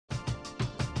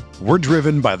We're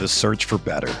driven by the search for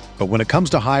better. But when it comes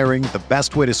to hiring, the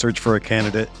best way to search for a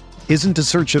candidate isn't to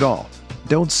search at all.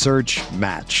 Don't search,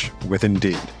 match with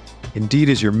Indeed. Indeed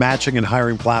is your matching and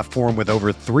hiring platform with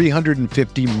over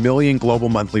 350 million global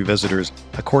monthly visitors,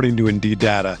 according to Indeed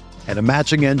data, and a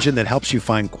matching engine that helps you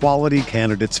find quality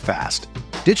candidates fast.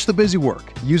 Ditch the busy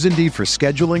work. Use Indeed for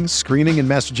scheduling, screening, and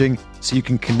messaging so you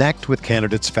can connect with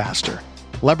candidates faster.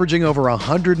 Leveraging over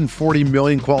 140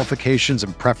 million qualifications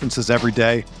and preferences every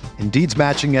day, Indeed's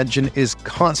matching engine is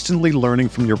constantly learning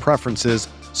from your preferences,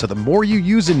 so the more you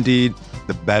use Indeed,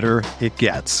 the better it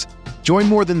gets. Join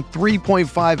more than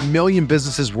 3.5 million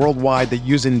businesses worldwide that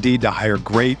use Indeed to hire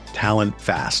great talent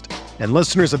fast. And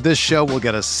listeners of this show will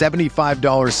get a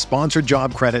 $75 sponsored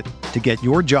job credit to get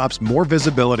your jobs more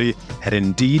visibility at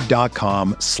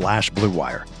Indeed.com/Blue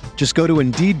Wire. Just go to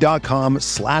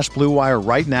Indeed.com/Blue Wire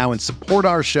right now and support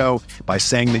our show by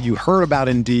saying that you heard about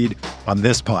Indeed on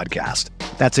this podcast.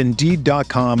 That's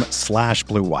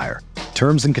Indeed.com/Blue Wire.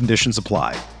 Terms and conditions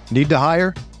apply. Need to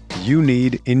hire? You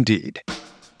need Indeed.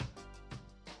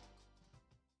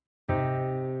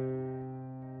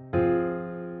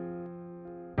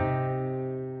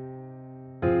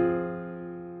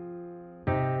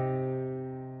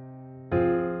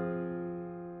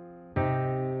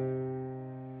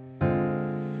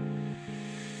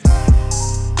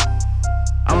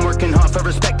 For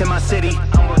respect in my city,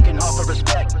 I'm working hard for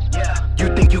respect. Yeah,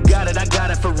 you think you got it, I got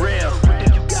it for real. You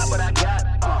think you got what I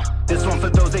got? This one for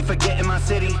those they forget in my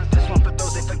city. This one for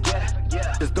those they forget.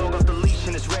 Yeah, this dog off the leash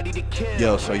and it's ready to kill.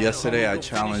 Yo, so yesterday I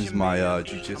challenged my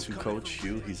jiu-jitsu coach,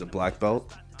 Hugh. He's a black belt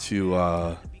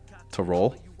to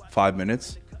roll 5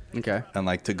 minutes. Okay. And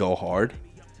like to go hard.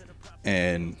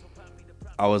 And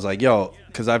I was like, yo,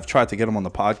 because I've tried to get him on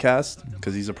the podcast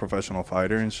because he's a professional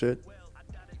fighter and shit.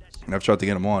 And I've tried to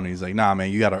get him on. And he's like, nah,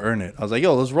 man, you got to earn it. I was like,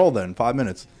 yo, let's roll then, 5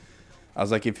 minutes. I was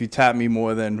like, if you tap me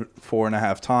more than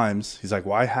 4.5 times, he's like,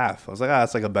 why half? I was like,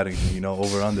 that's like a betting thing,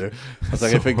 over, under. I was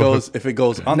like, if it goes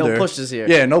under. No pushes here.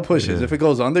 Yeah, no pushes. Yeah. If it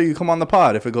goes under, you come on the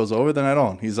pod. If it goes over, then I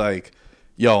don't. He's like,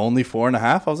 yo, only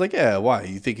 4.5? I was like, yeah, why?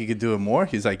 You think you could do it more?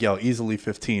 He's like, yo, easily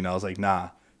 15. I was like, nah.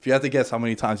 If you had to guess how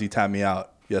many times he tapped me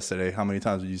out yesterday, how many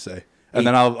times would you say? And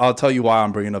then I'll tell you why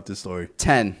I'm bringing up this story.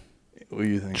 10. What do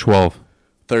you think? 12.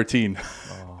 13.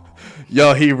 Oh.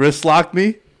 Yo, he wrist locked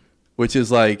me, which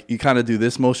is like you kind of do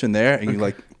this motion there and you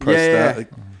like press that.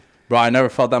 Like, bro, I never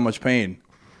felt that much pain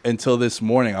until this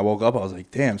morning. I woke up, I was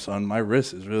like, damn, son, my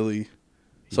wrist is really.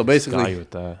 So basically,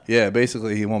 with that. Yeah,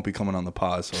 basically he won't be coming on the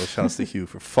pod. So shouts to Hugh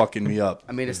for fucking me up.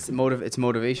 I mean, it's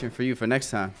motivation for you for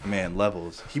next time. Man,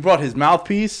 levels. He brought his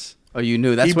mouthpiece. Oh, you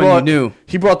knew. That's when you knew.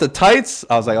 He brought the tights.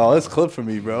 I was like, oh, that's clip for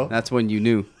me, bro. That's when you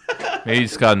knew. Maybe you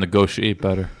just got to negotiate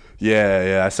better.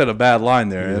 Yeah. I said a bad line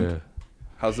there. Yeah.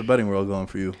 How's the betting world going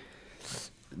for you?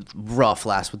 Rough.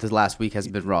 This last week has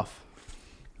been rough.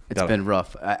 It's been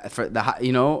rough. I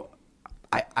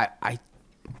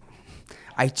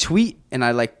tweet and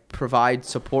I provide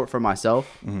support for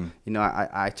myself. Mm-hmm.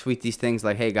 I tweet these things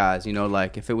like, hey guys,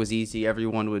 like if it was easy,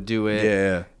 everyone would do it.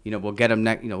 Yeah. We'll get them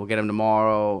we'll get them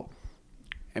tomorrow.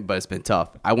 But it's been tough.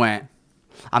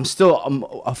 I'm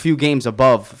still a few games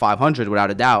above 500 without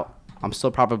a doubt. I'm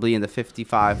still probably in the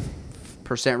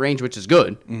 55% range, which is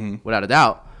good, without a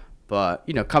doubt. But,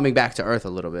 coming back to earth a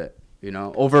little bit,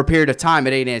 over a period of time,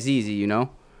 it ain't as easy,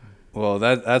 Well,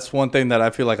 that's one thing that I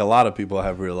feel like a lot of people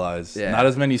have realized. Yeah. Not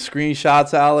as many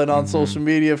screenshots, Alan, on social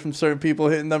media from certain people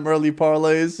hitting them early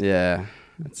parlays. Yeah.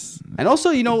 And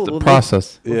also, the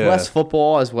process. With less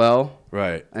football as well.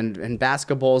 Right. And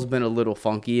basketball's been a little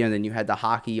funky, and then you had the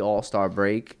hockey all-star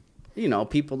break.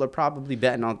 People are probably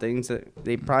betting on things that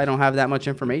they probably don't have that much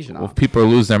information on. Well, if people are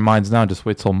losing their minds now, just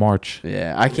wait till March.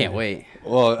 Yeah, I can't wait.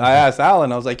 Well, I asked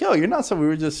Alan, I was like, yo, you're not so we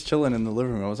were just chilling in the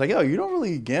living room. I was like, yo, you don't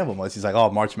really gamble much. He's like,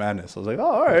 oh, March Madness. I was like, oh,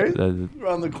 all right.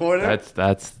 Around the corner.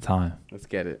 That's the time. Let's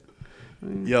get it.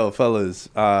 Yo, fellas,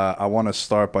 I want to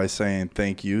start by saying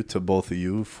thank you to both of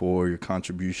you for your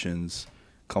contributions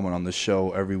coming on the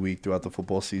show every week throughout the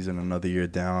football season, another year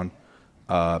down.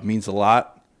 Means a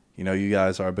lot. You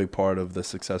guys are a big part of the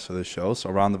success of this show. So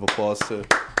a round of applause to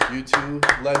you two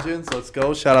legends. Let's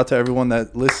go. Shout out to everyone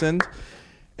that listened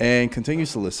and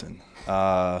continues to listen.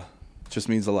 Just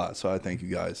means a lot. So I thank you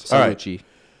guys. Salucci.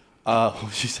 All right.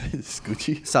 What did you say?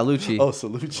 Scoochie? Salucci. Oh,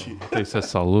 Salucci. They said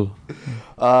salut.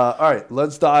 All right.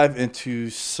 Let's dive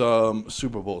into some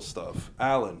Super Bowl stuff.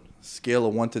 Alan, scale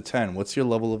of 1 to 10. What's your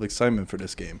level of excitement for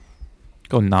this game?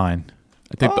 Go 9.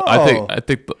 I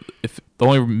think if the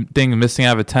only thing missing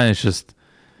out of a 10 is just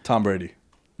Tom Brady.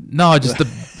 No, just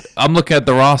I'm looking at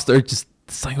the roster. Just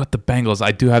something with the Bengals.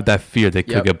 I do have that fear they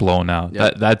could Yep. get blown out.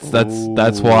 Yep.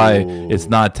 That's why it's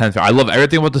not 10. I love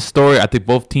everything about the story. I think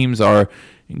both teams are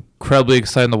incredibly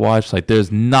exciting to watch. Like,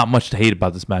 there's not much to hate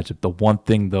about this matchup. The one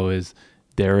thing though is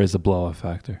there is a blowout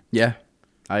factor. Yeah,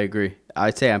 I agree.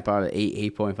 I'd say I'm probably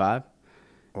 8.5.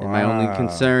 And my only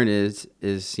concern is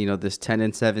this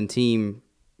 10-7 team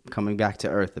coming back to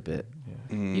earth a bit.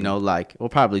 Like, we'll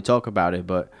probably talk about it,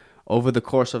 but over the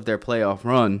course of their playoff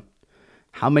run,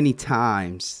 how many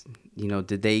times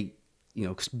did they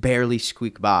barely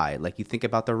squeak by? Like, you think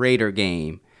about the Raider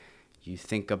game, you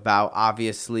think about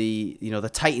obviously the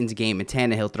Titans game and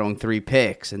Tannehill throwing 3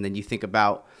 picks, and then you think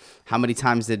about how many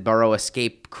times did Burrow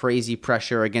escape crazy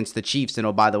pressure against the Chiefs and,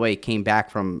 oh, by the way, came back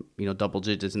from, double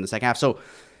digits in the second half.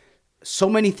 So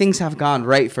many things have gone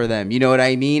right for them. You know what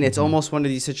I mean? It's almost one of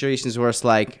these situations where it's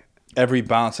like... Every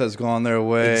bounce has gone their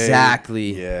way.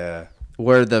 Exactly. Yeah.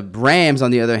 Where the Rams,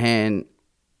 on the other hand,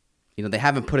 they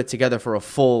haven't put it together for a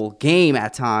full game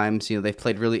at times. They've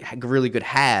played really, really good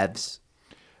halves.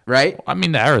 Right? I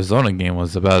mean, the Arizona game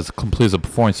was about as complete as a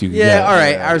performance you could get. Yeah, all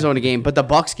right, Arizona game. But the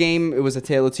Bucs game, it was a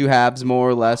tale of two halves, more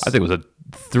or less. I think it was a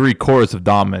 3 quarters of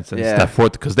dominance. And that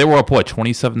fourth, because they were up,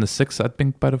 27-6, I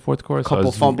think, by the fourth quarter.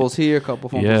 Couple fumbles here, couple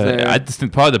fumbles there. I just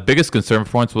think probably the biggest concern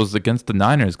for us was against the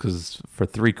Niners, because for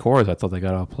 3 quarters, I thought they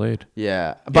got outplayed.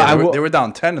 Yeah. But they were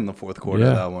down 10 in the fourth quarter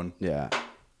of that one. Yeah.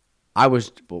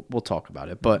 We'll talk about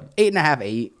it. But 8.5,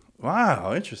 8.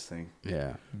 Wow, interesting.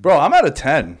 Yeah. Bro, I'm at a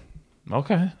 10.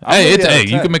 Okay. Hey,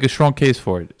 you can make a strong case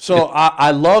for it. So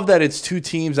I love that it's 2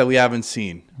 teams that we haven't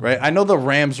seen, right? I know the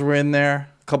Rams were in there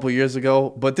a couple years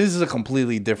ago, but this is a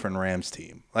completely different Rams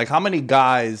team. Like, how many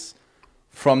guys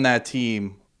from that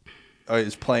team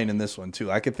is playing in this one,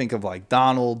 too? I could think of, like,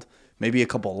 Donald, maybe a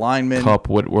couple linemen. Cup,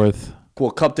 Whitworth. Well,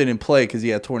 Cup didn't play because he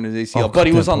had torn his ACL, but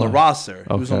he was on the roster.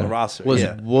 He was on the roster. Was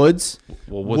Woods?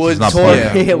 Well, Woods is not torn.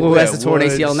 playing. Who has the torn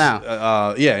ACL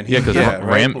now?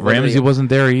 Because Ramsey wasn't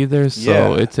there either,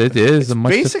 so it is a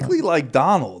much basically different... like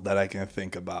Donald that I can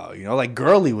think about. Like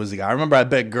Gurley was the guy. I remember I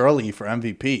bet Gurley for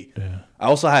MVP. Yeah. I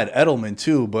also had Edelman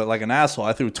too, but like an asshole,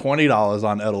 I threw $20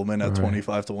 on Edelman at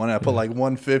 25-1. I put like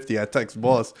 150. I text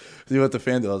boss, see what the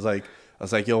fan did. I was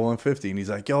like, yo, 150. And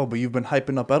he's like, yo, but you've been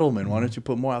hyping up Edelman. Why don't you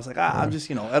put more? I was like, I'm just,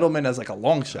 Edelman as like a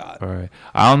long shot. All right.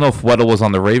 I don't know if Weddle was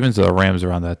on the Ravens or the Rams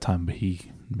around that time, but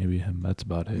that's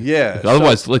about it. Yeah.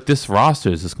 Otherwise, this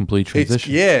roster is this complete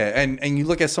transition. And you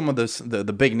look at some of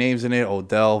the big names in it,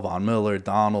 Odell, Von Miller,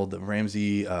 Donald,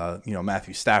 Ramsey,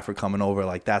 Matthew Stafford coming over,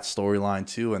 like that storyline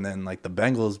too. And then like the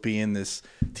Bengals being this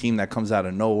team that comes out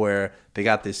of nowhere. They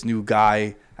got this new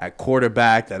guy at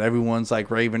quarterback that everyone's like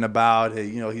raving about.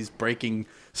 He's breaking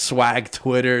swag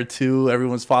Twitter too.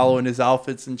 Everyone's following his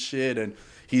outfits and shit. And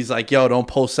he's like, yo, don't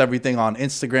post everything on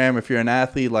Instagram. If you're an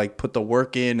athlete, like put the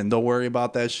work in and don't worry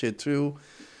about that shit too.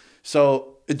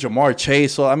 So Jamar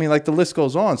Chase. So I mean, like the list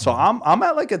goes on. So I'm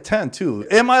at like a 10 too.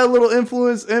 Am I a little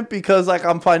influenced because like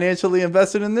I'm financially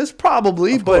invested in this?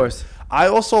 Probably, of course. I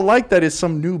also like that it's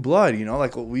some new blood,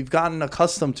 like we've gotten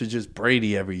accustomed to just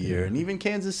Brady every year and even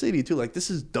Kansas City too. Like this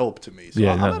is dope to me. So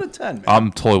I'm at a 10, man. I'm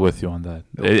totally with you on that.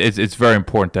 It's very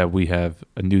important that we have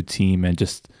a new team and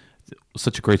just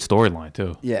such a great storyline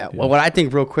too. Yeah. Well, what I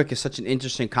think real quick is such an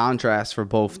interesting contrast for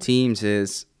both teams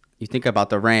is you think about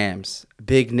the Rams,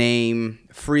 big name,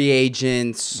 free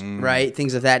agents, right?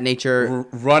 Things of that nature.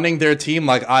 Running their team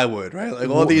like I would, right? Like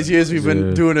all these years we've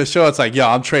been doing a show, it's like, yo,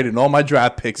 I'm trading all my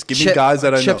draft picks. Give me guys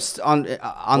that I know. Chips on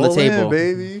the table.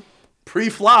 Baby.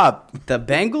 Pre-flop. The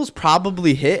Bengals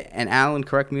probably hit, and Alan,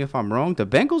 correct me if I'm wrong, the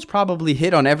Bengals probably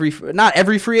hit on not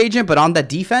every free agent, but on the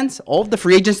defense, all of the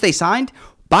free agents they signed.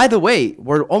 By the way,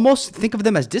 we're almost think of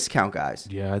them as discount guys.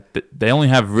 Yeah, they only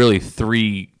have really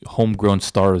 3 homegrown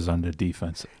starters on their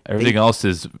defense. Everything else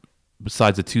is,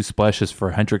 besides the 2 splashes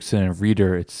for Hendrickson and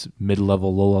Reeder, it's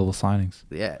mid-level, low-level signings.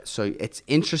 Yeah, so it's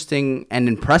interesting and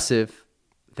impressive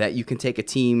that you can take a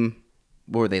team.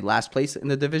 Were they last place in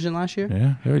the division last year?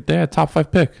 Yeah, they had top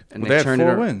 5 pick. And they had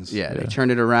 4 wins. Yeah, they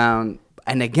turned it around.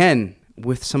 And again,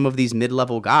 with some of these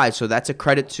mid-level guys, so that's a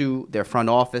credit to their front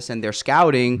office and their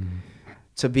scouting.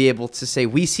 To be able to say,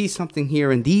 we see something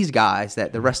here in these guys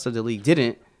that the rest of the league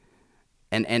didn't.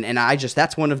 And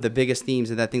that's one of the biggest themes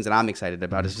and things that I'm excited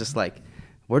about is just like,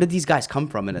 where did these guys come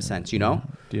from in a sense, Yeah,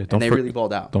 and they really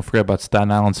balled out. Don't forget about Staten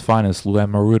Island's finest, Lou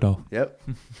Maruto. Yep.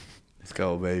 Let's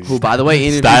go, baby. Who, by the way,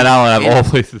 Staten Island of all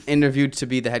places. Interviewed to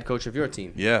be the head coach of your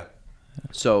team. Yeah.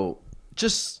 So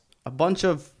just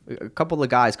a couple of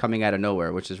guys coming out of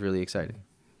nowhere, which is really exciting.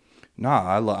 Nah,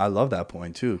 I love that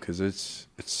point too because it's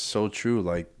so true.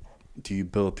 Like do you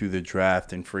build through the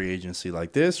draft and free agency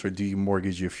like this, or do you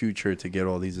mortgage your future to get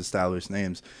all these established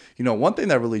names? One thing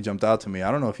that really jumped out to me,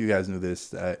 I don't know if you guys knew this,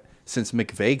 that since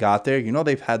McVay got there,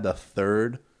 they've had the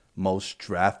third most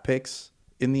draft picks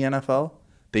in the NFL.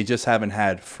 They just haven't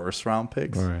had first-round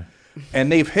picks. Right.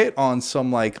 And they've hit on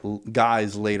some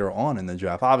guys later on in the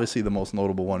draft. Obviously, the most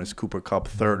notable one is Cooper Kupp,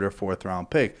 third or fourth round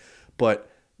pick. But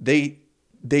they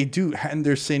do.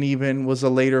 Henderson even was a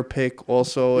later pick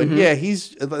also. And he's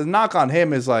the knock on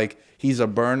him is he's a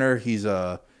burner. He's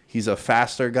a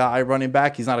faster guy running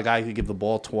back. He's not a guy who can give the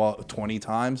ball 20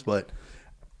 times. But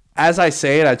as I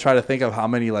say it, I try to think of how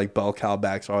many bell cow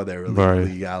backs are there really in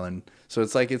the league, Allen. So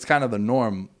it's kind of the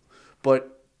norm.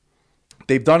 But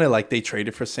they've done it they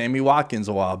traded for Sammy Watkins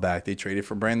a while back. They traded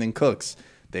for Brandon Cooks.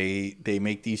 They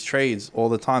make these trades all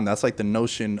the time. That's the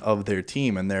notion of their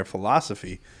team and their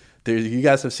philosophy. You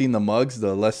guys have seen the mugs,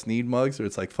 the Les Snead mugs, where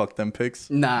it's fuck them picks?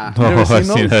 Nah. You never I've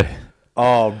seen that.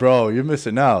 Oh, bro, you're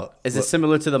missing out. Is it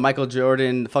similar to the Michael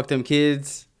Jordan "fuck them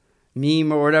kids"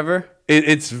 meme or whatever?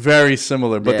 It's very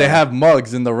similar, but they have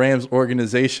mugs in the Rams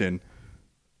organization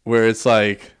where it's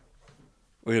look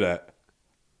at that.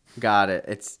 Got it.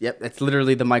 It's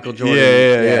literally the Michael Jordan.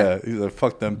 Yeah. He's like,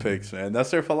 fuck them picks, man.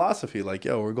 That's their philosophy.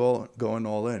 We're going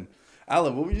all in.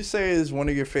 Alan, what would you say is one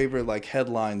of your favorite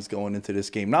headlines going into this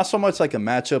game? Not so much a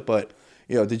matchup, but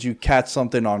did you catch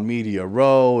something on Media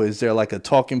Row? Is there a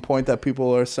talking point that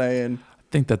people are saying? I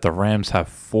think that the Rams have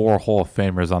 4 Hall of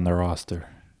Famers on their roster.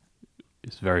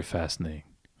 It's very fascinating.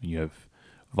 You have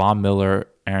Von Miller,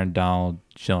 Aaron Donald,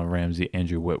 Jalen Ramsey,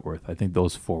 Andrew Whitworth. I think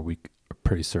those 4 are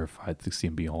pretty certified to see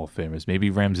him be Hall of Famers. Maybe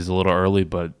Ramsey's a little early,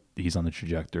 but he's on the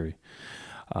trajectory.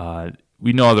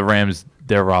 We know the Rams,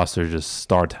 their roster is just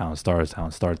star talent.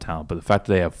 But the fact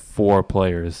that they have 4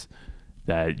 players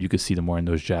that you could see them wearing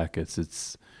those jackets,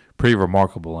 it's pretty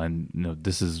remarkable. And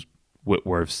this is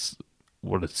Whitworth's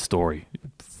what a story.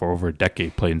 For over a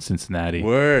decade, played in Cincinnati.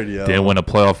 Word, yo. Didn't win a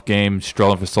playoff game,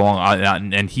 struggling for so long.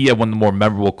 And he had one of the more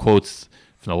memorable quotes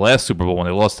from the last Super Bowl when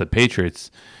they lost to the Patriots.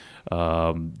 They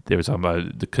were talking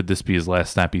about, could this be his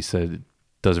last snap? He said, it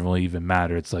doesn't really even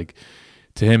matter. It's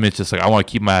to him, it's just I want to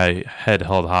keep my head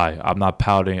held high. I'm not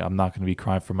pouting. I'm not going to be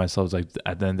crying for myself. It's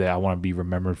at the end of the day, I want to be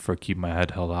remembered for keeping my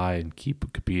head held high and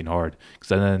keep competing hard.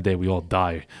 Because at the end of the day, we all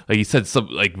die. He said some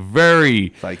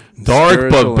very dark,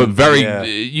 but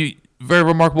very very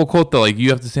remarkable quote though. You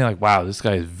have to say wow, this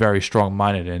guy is very strong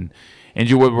minded. And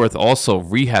Andrew Whitworth also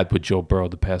rehabbed with Joe Burrow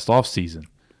the past off season,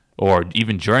 or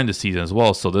even during the season as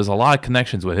well. So there's a lot of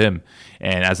connections with him.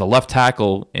 And as a left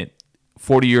tackle,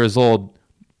 40 years old,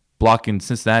 blocking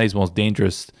Cincinnati's most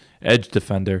dangerous edge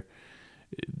defender,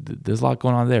 there's a lot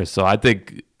going on there. So I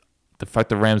think the fact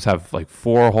the Rams have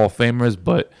 4 Hall of Famers,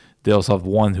 but they also have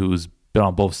one who's been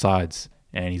on both sides,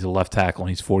 and he's a left tackle, and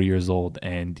he's 40 years old,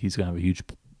 and he's going to have a huge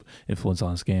influence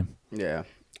on this game. Yeah.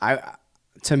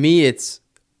 To me, it's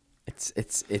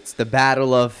the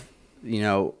battle of,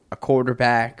 a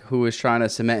quarterback who is trying to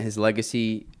cement his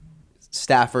legacy.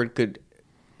 Stafford could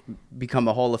become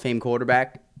a Hall of Fame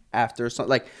quarterback after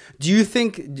something. Do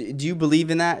you believe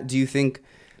in that? Do you think,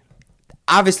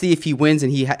 obviously, if he wins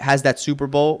and he has that Super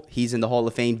Bowl, he's in the Hall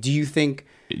of Fame? Do you think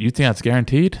that's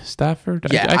guaranteed, Stafford?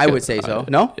 Yeah, I would say so.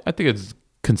 No? I think it's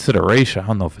consideration. I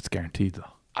don't know if it's guaranteed, though.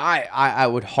 I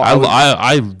would.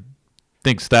 I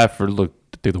think Stafford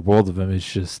think the world of him.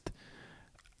 It's just,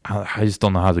 I just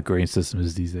don't know how the grading system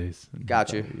is these days.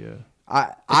 Got you.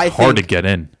 Yeah. It's hard to get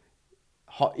in.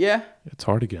 Yeah. It's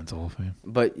hard to get into Hall of Fame.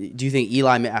 But do you think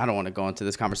Eli? I don't want to go into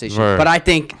this conversation, Right. but I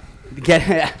think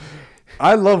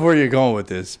I love where you're going with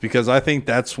this, because I think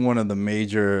that's one of the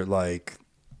major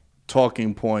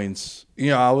talking points.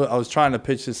 I was trying to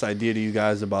pitch this idea to you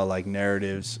guys about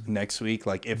narratives next week,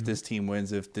 if this team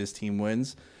wins, if this team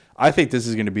wins. I think this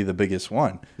is going to be the biggest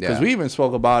one, because we even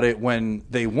spoke about it when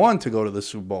they won to go to the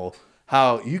Super Bowl,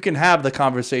 how you can have the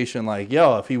conversation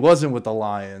if he wasn't with the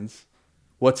Lions,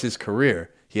 what's his career?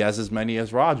 He has as many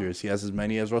as Rodgers. He has as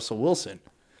many as Russell Wilson.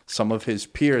 Some of his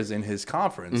peers in his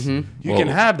conference. Mm-hmm. You can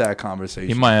have that conversation.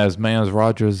 He might have as many as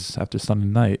Rodgers after Sunday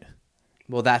night.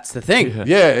 Well, that's the thing.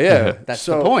 Yeah. That's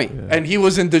the point. Yeah. And he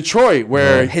was in Detroit,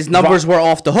 where his numbers were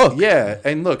off the hook. Yeah,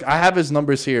 and look, I have his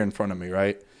numbers here in front of me,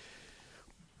 right?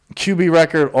 QB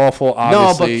record, awful,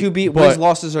 obviously. No, but wins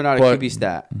losses are not a QB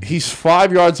stat. He's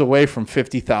 5 yards away from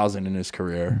 50,000 in his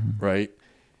career, right?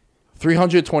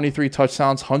 323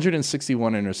 touchdowns,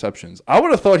 161 interceptions. I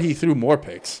would have thought he threw more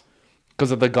picks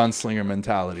because of the gunslinger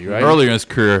mentality, right? Earlier in his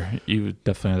career, you would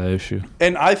definitely have that issue.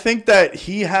 And I think that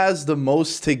he has the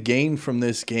most to gain from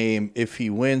this game if he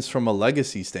wins from a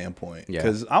legacy standpoint.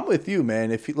 Because I'm with you,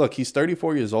 man. He's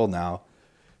 34 years old now.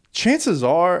 Chances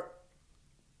are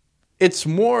it's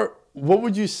more. What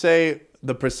would you say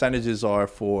the percentages are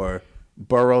for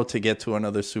Burrow to get to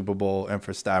another Super Bowl and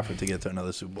for Stafford to get to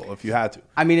another Super Bowl if you had to?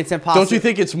 I mean, it's impossible. Don't you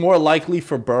think it's more likely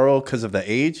for Burrow because of the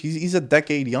age? He's a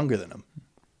decade younger than him.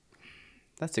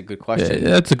 That's a good question. Yeah,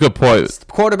 that's a good point.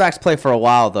 Quarterbacks play for a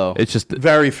while, though. It's just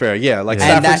Very fair. Yeah, like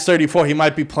And Stafford's 34. He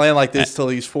might be playing like this till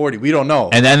he's 40. We don't know.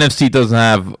 and the NFC doesn't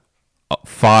have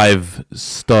 5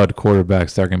 stud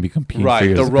quarterbacks that are going to be competing for Right,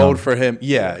 years the to road come. for him.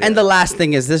 Yeah. And the last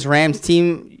thing is this Rams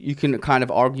team, you can kind of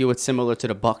argue it's similar to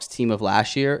the Bucs team of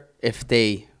last year. If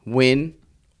they win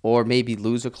or maybe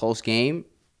lose a close game,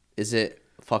 is it,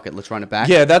 fuck it, let's run it back?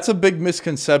 Yeah, that's a big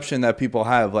misconception that people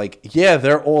have. Like, yeah,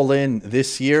 they're all in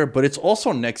this year, but it's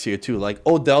also next year too. Like,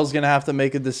 Odell's going to have to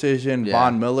make a decision, Yeah.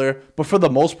 Von Miller. But for the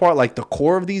most part, like the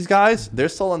core of these guys, they're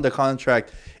still under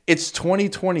contract. It's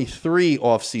 2023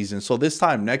 offseason. So this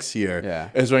time next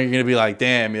year is when you're going to be like,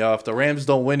 damn, if the Rams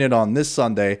don't win it on this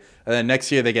Sunday, and then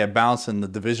next year they get bounced in the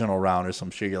divisional round or some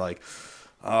shit, you're like,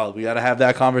 oh, we got to have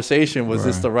that conversation. Was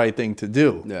this the right thing to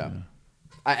do? Yeah.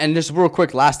 And just real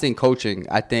quick, last thing, coaching.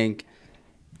 I think,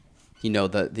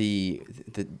 the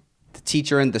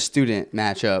teacher and the student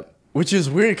matchup. Which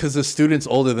is weird because the student's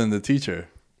older than the teacher.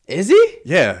 Is he?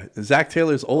 Yeah, Zach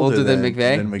Taylor's older than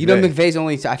McVay? You know,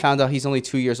 McVay's I found out he's only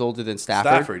 2 years older than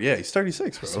Stafford. Yeah, he's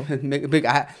 36, bro.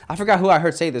 I forgot who I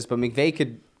heard say this, but McVay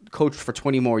could coach for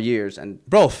 20 more years. And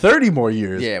Bro, 30 more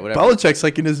years. Yeah, whatever. Belichick's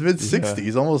like in his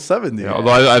mid-60s, almost 70. Yeah,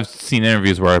 although I've seen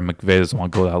interviews where McVay doesn't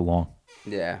want to go that long.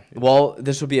 yeah, well,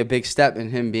 this would be a big step in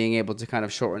him being able to kind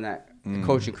of shorten that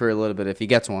coaching career a little bit if he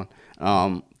gets one.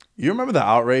 You remember the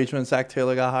outrage when Zach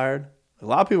Taylor got hired? A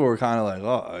lot of people were kind of like,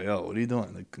 oh, yo, what are you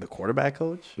doing? The quarterback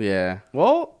coach? Yeah.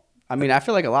 Well, I mean, I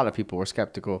feel like a lot of people were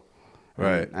skeptical.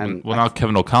 Right. And Well, now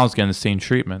Kevin O'Connell's getting the same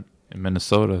treatment in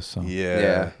Minnesota. So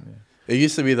Yeah. It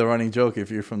used to be the running joke,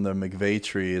 if you're from the McVay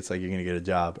tree, it's like you're going to get a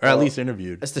job. Or at least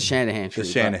interviewed. It's the Shanahan tree.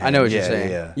 Shanahan. I know what you're Yeah,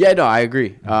 saying. yeah. No, I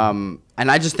agree. And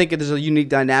I just think there's a unique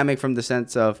dynamic from the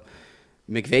sense of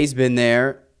McVay's been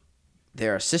there.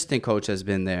 Their assistant coach has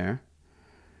been there.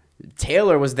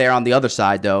 Taylor was there on the other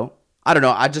side, though. I don't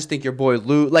know. I just think your boy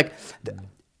Lou,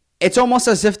 it's almost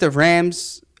as if the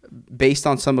Rams, based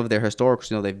on some of their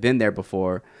historicals, they've been there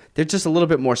before. They're just a little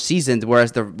bit more seasoned,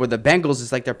 whereas the Bengals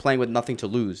is like they're playing with nothing to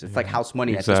lose. It's like house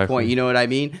money at this point. You know what I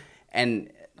mean?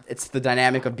 And it's the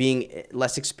dynamic of being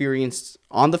less experienced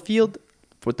on the field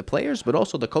with the players, but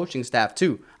also the coaching staff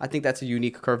too. I think that's a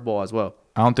unique curveball as well.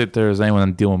 I don't think there's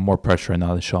anyone dealing with more pressure right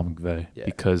now than Sean McVay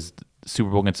because the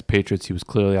Super Bowl against the Patriots, he was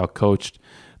clearly outcoached.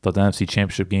 Thought the NFC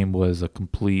Championship game was a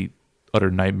complete,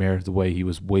 utter nightmare. The way he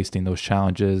was wasting those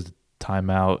challenges,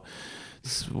 timeout,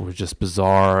 were just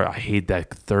bizarre. I hate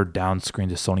that third down screen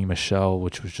to Sony Michel,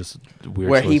 which was just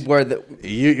weird.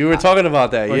 You were talking about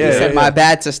that, He said my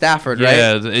bad to Stafford, right?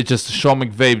 Yeah, it just Sean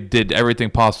McVay did everything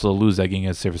possible to lose that game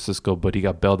against San Francisco, but he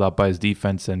got bailed out by his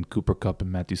defense and Cooper Kupp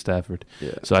and Matthew Stafford.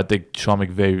 Yeah. So I think Sean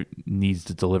McVay needs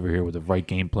to deliver here with the right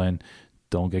game plan.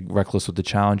 Don't get reckless with the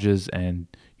challenges and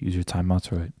use your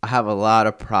timeouts right. I have a lot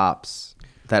of props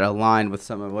that align with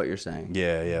some of what you're saying.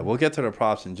 Yeah. We'll get to the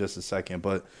props in just a second.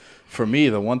 But for me,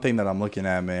 the one thing that I'm looking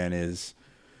at, man, is,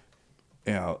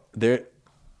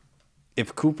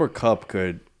 if Cooper Kupp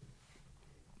could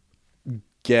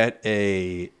get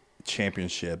a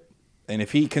championship, and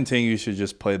if he continues to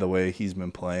just play the way he's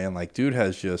been playing, like, dude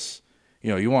has just,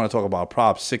 you want to talk about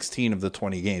props, 16 of the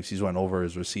 20 games, he's went over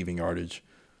his receiving yardage.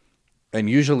 And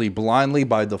usually blindly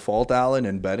by default, Alan,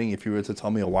 in betting, if you were to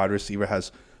tell me a wide receiver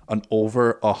has an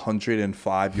over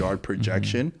 105-yard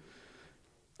projection,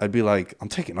 I'd be like, I'm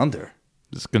taking under.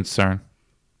 It's a concern.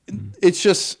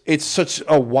 It's such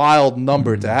a wild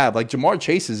number to have. Like, Jamar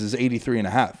Chase's is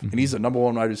 83.5, and he's the number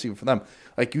one wide receiver for them.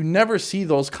 Like, you never see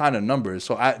those kind of numbers.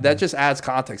 So that just adds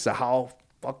context to how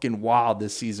fucking wild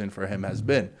this season for him has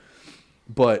been.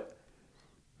 But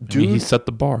dude, he set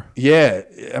the bar. Yeah.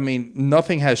 I mean,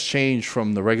 nothing has changed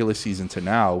from the regular season to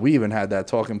now. We even had that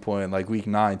talking point like week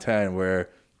 9, 10, where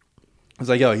it's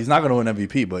like, yo, he's not going to win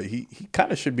MVP, but he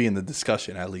kind of should be in the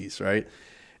discussion at least, right?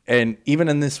 And even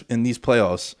in these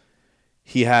playoffs,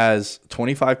 he has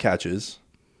 25 catches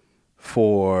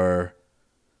for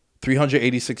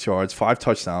 386 yards, 5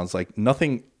 touchdowns. Like,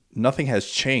 nothing has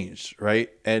changed, right?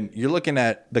 And you're looking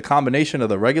at the combination of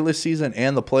the regular season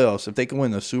and the playoffs. If they can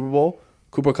win the Super Bowl,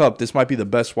 Cooper Kupp, this might be the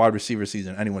best wide receiver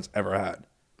season anyone's ever had.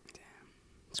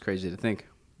 It's crazy to think.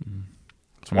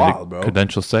 It's wild, bro.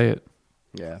 Credentials say it.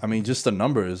 Yeah. I mean, just the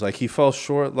numbers. Like, he fell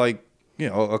short,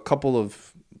 a couple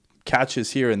of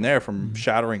catches here and there from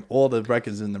shattering all the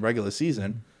records in the regular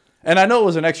season. And I know it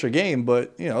was an extra game,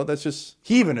 but, that's just,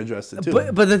 he even addressed it too.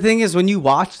 But the thing is, when you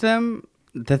watch them,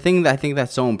 the thing that I think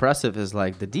that's so impressive is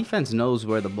like the defense knows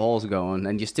where the ball's going,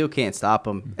 and you still can't stop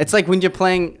them. It's like when you're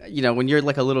playing, when you're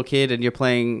like a little kid and you're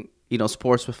playing,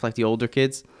 sports with like the older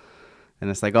kids, and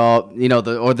it's like, oh,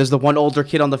 or there's the one older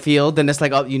kid on the field, and it's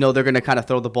like, oh, they're gonna kind of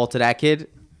throw the ball to that kid.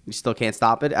 You still can't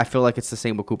stop it. I feel like it's the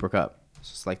same with Cooper Kupp.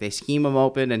 It's just like they scheme him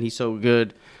open, and he's so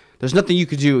good. There's nothing you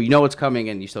could do. You know it's coming,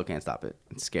 and you still can't stop it.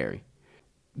 It's scary.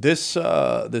 This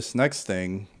next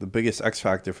thing, the biggest X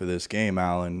factor for this game,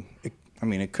 Alan.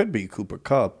 It could be Cooper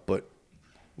Kupp, but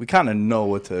we kind of know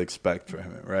what to expect from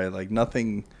him, right? Like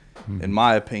nothing, in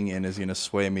my opinion, is going to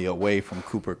sway me away from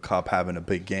Cooper Kupp having a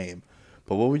big game.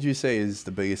 But what would you say is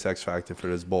the biggest X factor for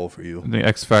this bowl for you? The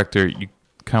X factor, you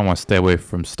kind of want to stay away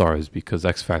from stars because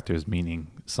X factor is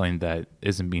meaning something that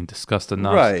isn't being discussed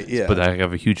enough, right? Yeah, but that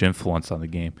have a huge influence on the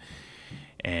game.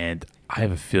 And I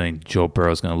have a feeling Joe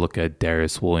Burrow is going to look at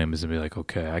Darius Williams and be like,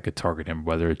 okay, I could target him,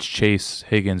 whether it's Chase,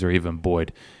 Higgins, or even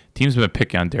Boyd. Teams have been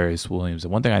picking on Darius Williams.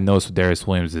 And one thing I noticed with Darius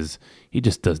Williams is he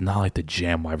just does not like to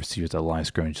jam wide receivers at the line of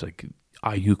scrimmage. Like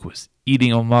Ayuk was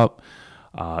eating him up.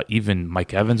 Even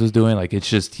Mike Evans was doing. Like, it's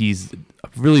just he's a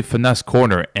really finesse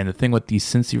corner. And the thing with these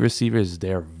Cincy receivers is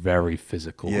they're very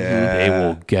physical. Yeah. They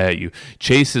will get you.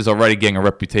 Chase is already getting a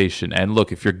reputation. And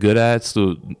look, if you're good at it,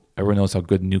 so everyone knows how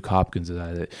good Nuke Hopkins is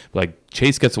at it. But like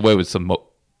Chase gets away with some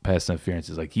pass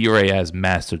interferences. Like he already has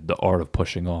mastered the art of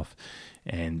pushing off.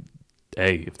 And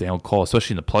hey, if they don't call,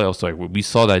 especially in the playoffs, like we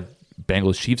saw that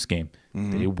Bengals Chiefs game,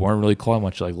 they weren't really calling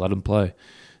much. Like let him play.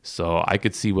 So I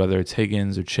could see whether it's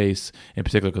Higgins or Chase in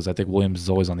particular, because I think Williams is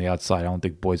always on the outside. I don't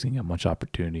think Boyd's going to get much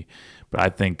opportunity. But I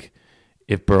think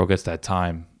if Burrow gets that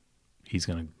time, he's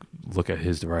going to look at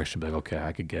his direction and be like, okay,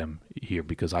 I could get him here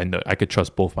because I know I could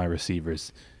trust both my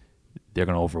receivers. They're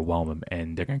going to overwhelm him,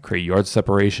 and they're going to create yard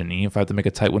separation. Even if I have to make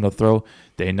a tight window throw,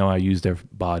 they know I use their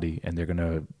body, and they're going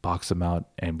to box them out,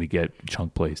 and we get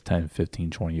chunk plays, 10,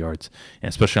 15, 20 yards. And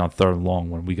especially on third and long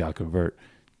when we got to convert,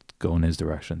 go in his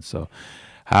direction. So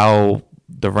how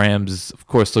the Rams, of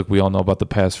course, look, we all know about the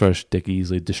pass rush. They could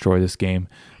easily destroy this game.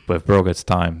 But if Burrow gets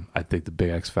time, I think the big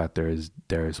X factor is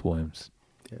Darius Williams.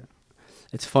 Yeah.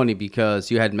 It's funny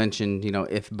because you had mentioned,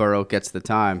 if Burrow gets the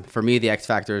time. For me, the X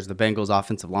factor is the Bengals'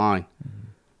 offensive line.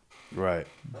 Right.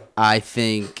 I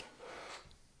think,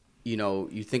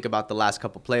 you think about the last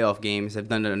couple playoff games, they've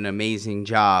done an amazing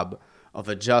job of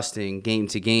adjusting game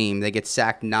to game. They get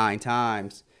sacked 9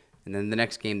 times. And then the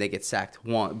next game, they get sacked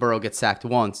once. Burrow gets sacked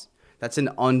once. That's an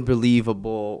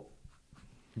unbelievable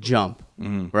jump,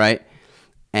 right?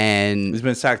 And he's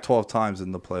been sacked 12 times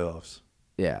in the playoffs.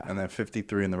 Yeah. And then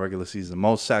 53 in the regular season.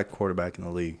 Most sacked quarterback in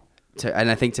the league. And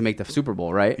I think to make the Super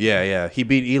Bowl, right? Yeah. He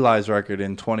beat Eli's record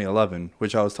in 2011,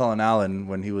 which I was telling Alan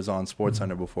when he was on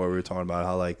SportsCenter before. We were talking about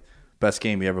how, like, best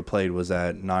game he ever played was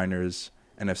that Niners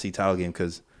NFC title game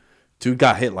because dude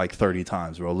got hit like 30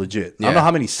 times, bro. Legit. Yeah. I don't know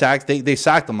how many sacks. They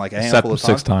sacked him like a handful of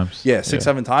times. 6 times. Yeah,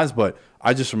 7 times. But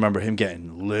I just remember him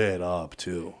getting lit up,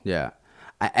 too. Yeah.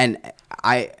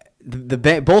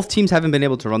 Both teams haven't been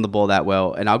able to run the ball that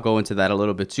well, and I'll go into that a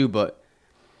little bit too. But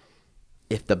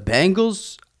if the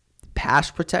Bengals'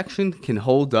 pass protection can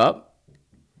hold up,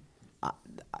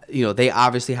 they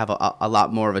obviously have a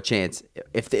lot more of a chance.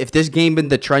 If this game in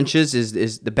the trenches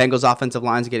is the Bengals' offensive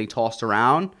lines getting tossed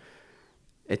around,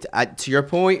 to your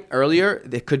point earlier,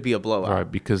 it could be a blowout.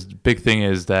 Right, because the big thing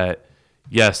is that,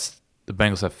 yes, the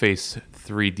Bengals have faced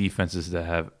 3 defenses that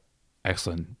have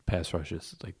excellent pass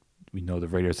rushes. Like, we know the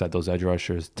Raiders had those edge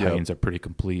rushers. Titans are pretty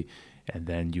complete. And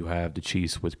then you have the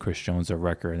Chiefs with Chris Jones, their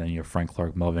record, and then you have Frank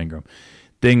Clark, Melvin Ingram.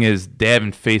 Thing is, they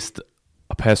haven't faced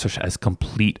a pass rush as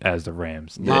complete as the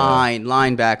Rams.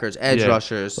 Linebackers, edge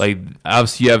rushers. Like,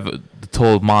 obviously, you have the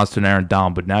total monster and Aaron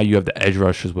Donald, but now you have the edge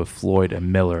rushers with Floyd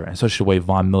and Miller, and especially the way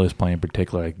Von Miller's playing in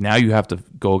particular. Like, now you have to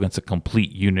go against a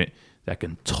complete unit that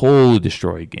can totally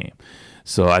destroy a game.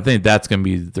 So I think that's going to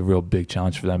be the real big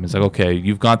challenge for them. It's like, okay,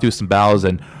 you've gone through some battles,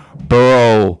 and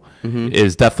Burrow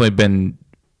has definitely been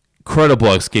incredible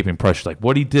at escaping pressure. Like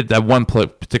what he did that one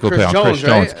particular play on Chris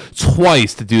Jones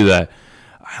twice to do that.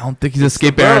 I don't think he's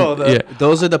escaping Aaron.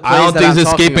 Those are the plays I don't that think I'm he's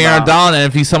escaping talking Aaron about. Donald. And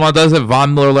if he somehow does it,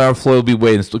 Von Miller, Leonard Floyd will be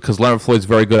waiting because Leonard Floyd's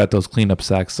very good at those cleanup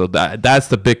sacks. So that's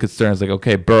the big concern. It's like,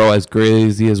 okay, Burrow, as great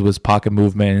as he is with his pocket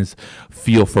movement and his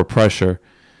feel for pressure.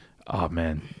 Oh,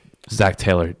 man. Zach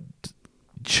Taylor,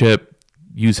 chip,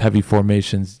 use heavy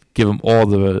formations, give him all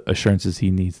the assurances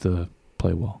he needs to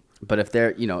play well. But if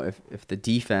they're, if the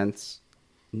defense,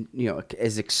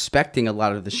 is expecting a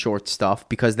lot of the short stuff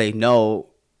because they know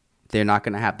they're not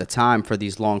going to have the time for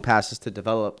these long passes to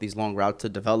develop, these long routes to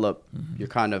develop, you're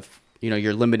kind of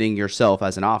you're limiting yourself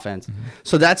as an offense.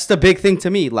 So that's the big thing to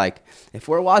me. Like, if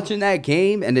we're watching that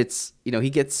game and it's, he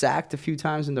gets sacked a few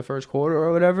times in the first quarter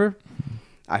or whatever,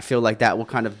 I feel like that will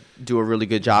kind of do a really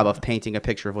good job of painting a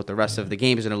picture of what the rest of the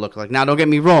game is going to look like. Now, don't get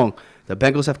me wrong. The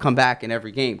Bengals have come back in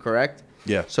every game, correct?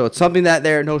 Yeah. So it's something that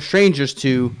they're no strangers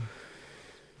to.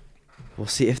 We'll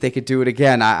see if they could do it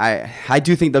again. I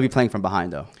do think they'll be playing from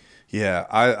behind, though. Yeah,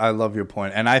 I love your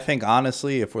point. And I think,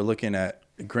 honestly, if we're looking at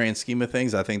grand scheme of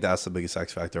things, I think that's the biggest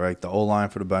X factor, right? The O-line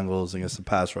for the Bengals against the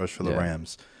pass rush for the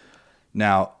Rams.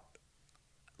 Now,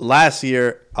 last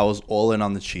year, I was all in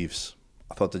on the Chiefs.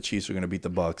 I thought the Chiefs were going to beat the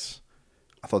Bucs.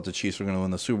 I thought the Chiefs were going to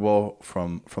win the Super Bowl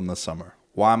from the summer.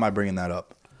 Why am I bringing that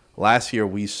up? Last year,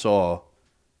 we saw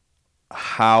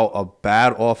how a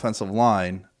bad offensive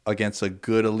line against a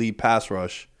good elite pass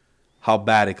rush, how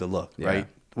bad it could look, right?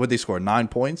 What they score? 9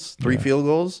 points, 3 field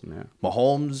goals. Yeah.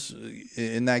 Mahomes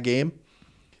in that game.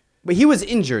 But he was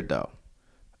injured, though.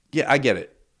 Yeah, I get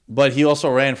it. But he also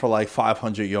ran for like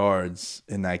 500 yards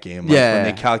in that game. Like when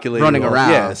they calculated running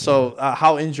around. Yeah. So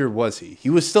how injured was he? He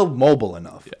was still mobile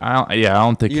enough. I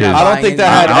don't think. I don't think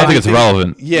that. I don't think it's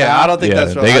relevant. Yeah, I don't think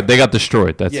that's relevant. They got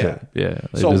destroyed. That's it. Yeah.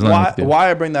 So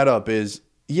why I bring that up is,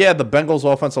 the Bengals'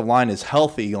 offensive line is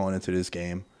healthy going into this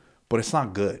game, but it's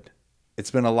not good.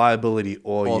 It's been a liability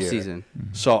all year. Season.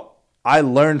 So I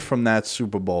learned from that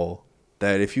Super Bowl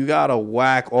that if you got a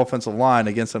whack offensive line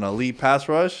against an elite pass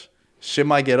rush, shit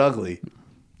might get ugly.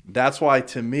 That's why,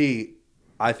 to me,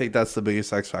 I think that's the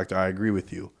biggest X factor. I agree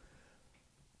with you.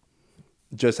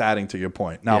 Just adding to your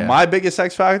point. Now, my biggest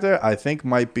X factor, I think,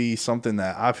 might be something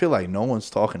that I feel like no one's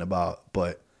talking about,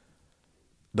 but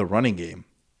the running game.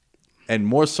 And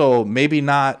more so, maybe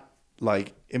not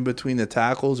like in between the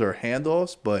tackles or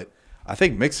handoffs, but I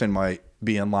think Mixon might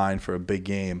be in line for a big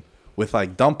game with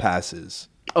like dump passes.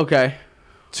 Okay.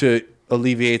 To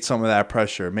alleviate some of that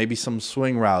pressure. Maybe some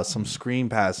swing routes, some screen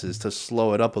passes to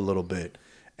slow it up a little bit.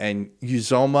 And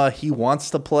Uzoma, he wants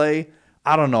to play.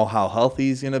 I don't know how healthy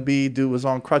he's going to be. Dude was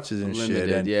on crutches and shit.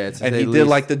 And he did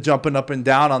like the jumping up and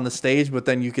down on the stage, but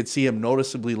then you could see him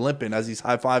noticeably limping as he's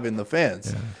high-fiving the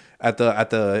fans at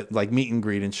the like meet and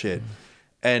greet and shit.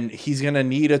 And he's going to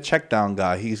need a check down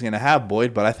guy. He's going to have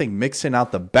Boyd, but I think Mixon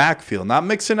out the backfield, not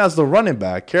Mixon as the running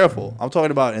back. Careful. I'm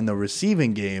talking about in the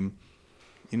receiving game.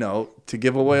 To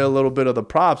give away a little bit of the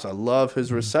props, I love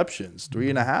his receptions.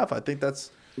 3.5. I think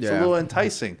that's a little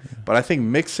enticing. But I think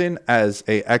Mixon as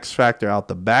a X factor out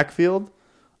the backfield,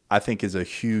 I think is a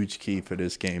huge key for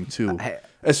this game too.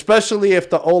 Especially if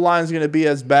the O-line is going to be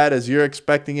as bad as you're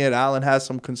expecting it. Allen has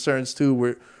some concerns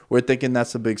too. We're thinking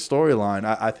that's a big storyline.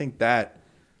 I think that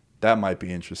might be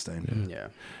interesting.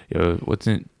 Yeah.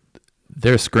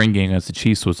 Their screen game against the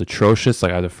Chiefs was atrocious.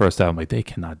 Like, at the first half, I'm like, they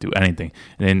cannot do anything.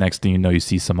 And then next thing you know, you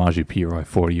see Samaje Perine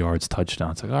 40 yards,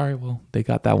 touchdown. It's like, all right, well, they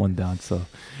got that one down. So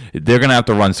they're going to have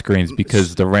to run screens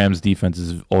because the Rams' defense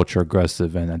is ultra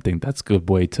aggressive, and I think that's a good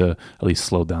way to at least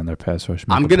slow down their pass rush.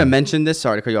 I'm going to mention this.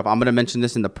 Sorry to cut you off. I'm going to mention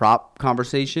this in the prop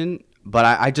conversation. But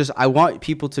I want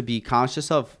people to be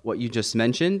conscious of what you just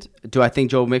mentioned. Do I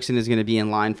think Joe Mixon is going to be in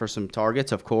line for some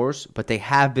targets? Of course. But they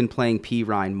have been playing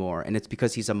Perine more, and it's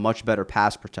because he's a much better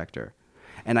pass protector.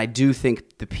 And I do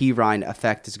think the Perine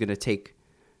effect is going to take,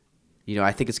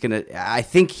 I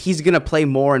think he's going to play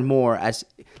more and more as,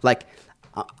 like,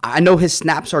 I know his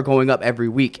snaps are going up every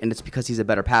week, and it's because he's a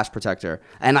better pass protector.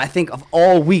 And I think of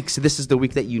all weeks, this is the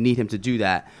week that you need him to do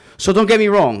that. So don't get me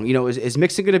wrong. Is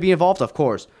Mixon going to be involved? Of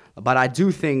course. But I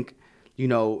do think,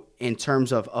 in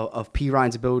terms of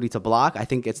Perine's ability to block, I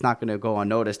think it's not going to go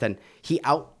unnoticed. And he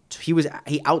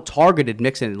out-targeted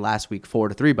Mixon last week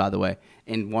 4-3, by the way.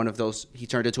 In one of those, he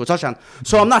turned it to a touchdown.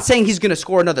 So I'm not saying he's going to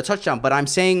score another touchdown, but I'm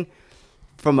saying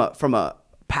from a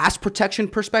pass protection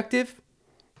perspective,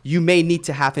 you may need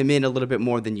to have him in a little bit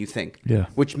more than you think. Yeah.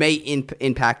 Which may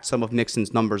impact some of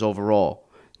Mixon's numbers overall.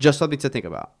 Just something to think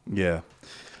about. Yeah.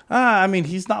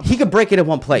 He's not. He could break it in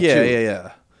one play, too.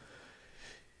 Yeah.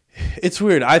 It's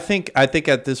weird. I think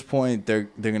at this point they're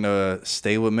gonna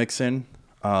stay with Mixon.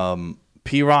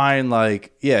 Perine,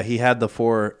 he had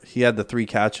the 3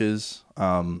 catches.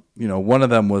 One of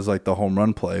them was like the home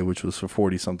run play, which was for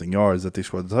 40-something yards that they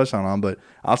scored the touchdown on. But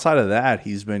outside of that,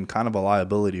 he's been kind of a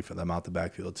liability for them out the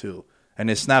backfield too. And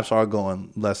his snaps are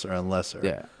going lesser and lesser.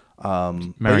 Yeah.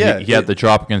 Remember, he had the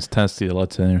drop against Tennessee that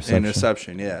led to an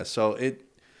interception. Yeah. So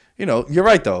you're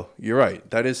right though. You're right.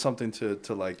 That is something to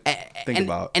think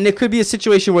about. And it could be a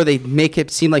situation where they make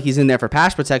it seem like he's in there for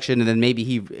pass protection, and then maybe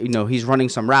he's running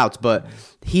some routes, but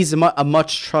he's a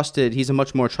much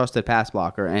more trusted pass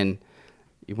blocker. And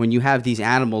when you have these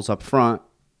animals up front,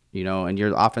 and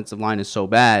your offensive line is so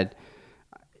bad,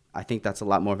 I think that's a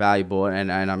lot more valuable,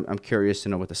 and I'm curious to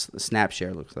know what the snap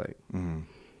share looks like.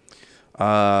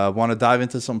 Want to dive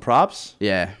into some props?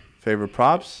 Yeah. Favorite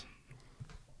props?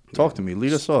 Talk to me.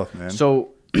 Lead us off, man.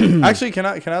 So Actually, can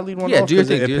I lead one Yeah, off? do your 'Cause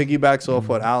thing, it dude. piggybacks off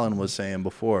what Alan was saying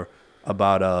before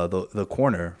about the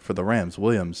corner for the Rams,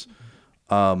 Williams.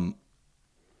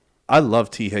 I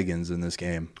love T. Higgins in this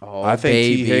game. Oh, I think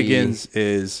T. baby. Higgins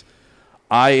is.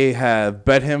 I have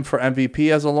bet him for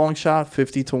MVP as a long shot,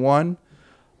 50-1.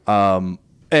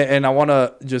 And I want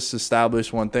to just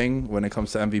establish one thing when it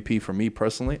comes to MVP for me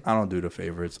personally. I don't do the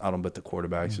favorites. I don't bet the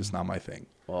quarterbacks. It's just not my thing.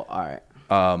 well, all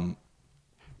right.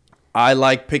 I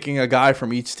like picking a guy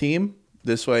from each team.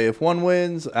 This way, if one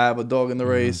wins, I have a dog in the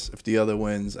race. If the other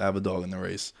wins, I have a dog in the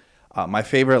race. My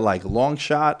favorite, long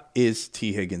shot is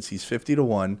T. Higgins. He's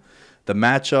 50-1. The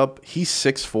matchup, he's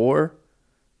 6'4".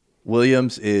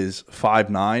 Williams is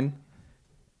 5'9".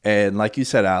 And like you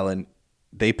said, Alan,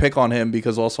 they pick on him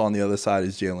because also on the other side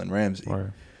is Jalen Ramsey.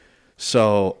 Right.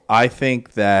 So I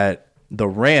think that the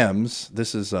Rams,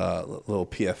 this is a little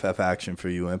PFF action for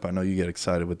you, Imp. I know you get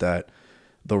excited with that.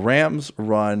 The Rams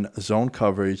run zone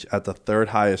coverage at the third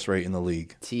highest rate in the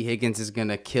league. T. Higgins is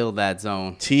gonna kill that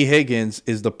zone. T. Higgins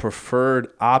is the preferred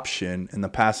option in the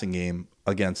passing game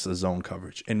against the zone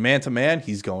coverage. In man-to-man,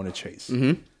 he's going to Chase.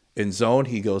 In zone,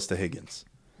 he goes to Higgins.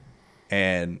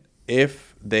 And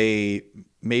if they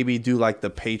maybe do the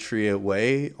Patriot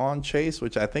way on Chase,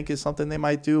 which I think is something they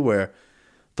might do, where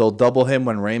they'll double him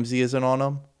when Ramsey isn't on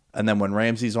him, and then when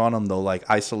Ramsey's on him, they'll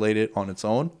isolate it on its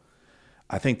own.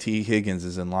 I think T. Higgins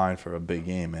is in line for a big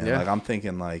game, man. Yeah. I'm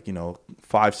thinking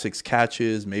 5-6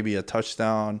 catches, maybe a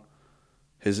touchdown.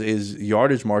 His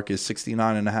yardage mark is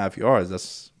 69.5 yards.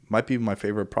 That's might be my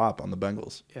favorite prop on the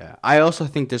Bengals. Yeah, I also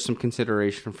think there's some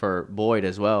consideration for Boyd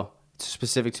as well,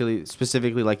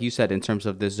 specifically like you said, in terms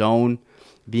of the zone,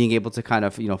 being able to kind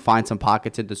of find some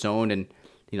pockets in the zone, and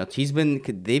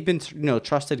they've been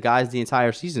trusted guys the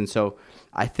entire season. So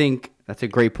I think that's a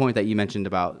great point that you mentioned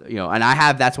about and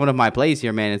that's one of my plays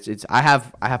here, man. I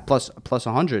have plus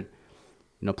 100,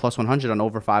 plus 100 on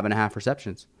over 5.5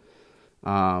 receptions.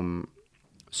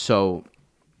 So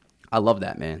I love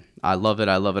that, man. I love it.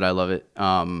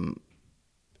 And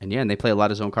yeah, and they play a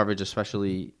lot of zone coverage,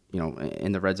 especially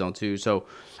in the red zone too. So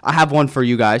I have one for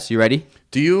you guys. You ready?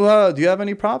 Do you have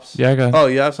any props? Yeah, I got. Oh,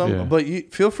 you have some? Yeah. But you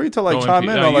feel free to Go chime MP.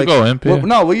 in. No, or, you go MP.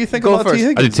 What do you think Go about first. T. I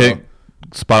Higgins? did take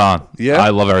spot on. Yeah? I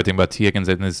love everything about T. Higgins,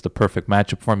 and it's the perfect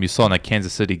matchup for him. You saw in that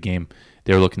Kansas City game,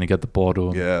 they were looking to get the ball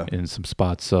to him in some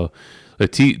spots. So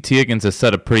T. Higgins has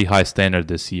set a pretty high standard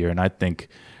this year, and I think,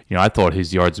 I thought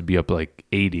his yards would be up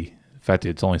 80. In fact,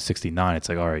 it's only 69. It's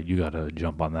all right, you got to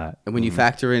jump on that. And when you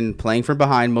factor in playing from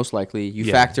behind, most likely,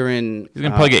 you factor in... He's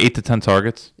going to probably get 8 to 10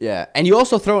 targets. Yeah, and you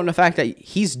also throw in the fact that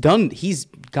he's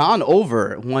gone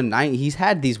over 190. He's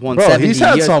had these 170. Bro, he's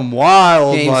had some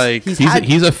wild, games.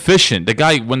 He's efficient. The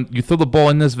guy, when you throw the ball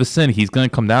in this vicinity, he's going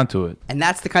to come down to it. And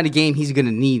that's the kind of game he's going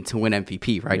to need to win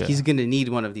MVP, right? Yeah. He's going to need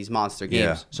one of these monster games.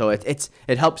 Yeah. So it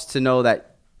helps to know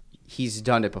that he's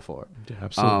done it before. Yeah,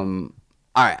 absolutely.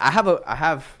 All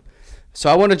right, So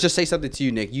I want to just say something to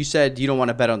you, Nick. You said you don't want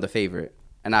to bet on the favorite,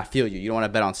 and I feel you. You don't want to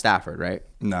bet on Stafford, right?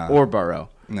 Nah. Or Burrow.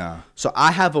 Nah. So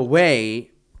I have a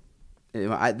way.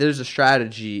 There's a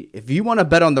strategy. If you want to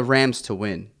bet on the Rams to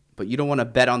win, but you don't want to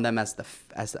bet on them as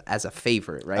a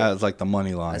favorite, right? As the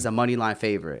money line. As a money line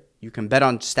favorite, you can bet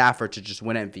on Stafford to just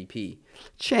win MVP.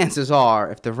 Chances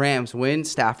are, if the Rams win,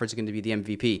 Stafford's going to be the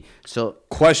MVP. So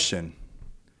Question.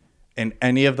 In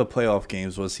any of the playoff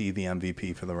games, was he the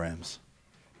MVP for the Rams?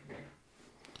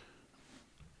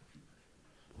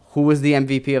 who was the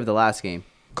MVP of the last game?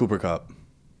 Cooper Kupp.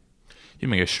 You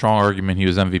make a strong argument he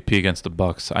was MVP against the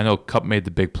Bucks. I know Kupp made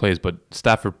the big plays, but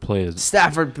Stafford played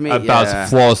Stafford made about as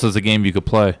flawless as a game you could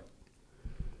play.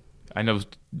 I know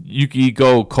you could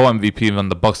go co-MVP on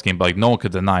the Bucks game, but no one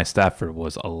could deny Stafford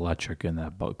was electric in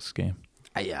that Bucks game.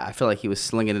 Yeah, I feel like he was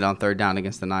slinging it on third down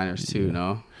against the Niners too.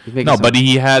 No, but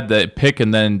he had the pick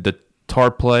and then the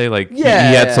Tart play. He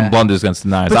Yeah. had some blunders against the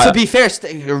Niners. But to be fair,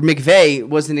 McVay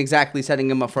wasn't exactly setting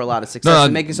him up for a lot of success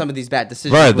and making some of these bad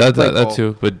decisions. Right, with play that call.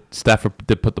 too. But Stafford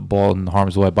did put the ball in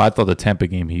harm's way. But I thought the Tampa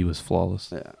game, he was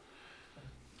flawless.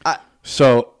 Yeah.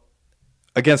 So,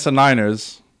 against the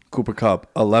Niners, Cooper Kupp,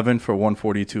 11 for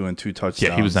 142 and 2 touchdowns.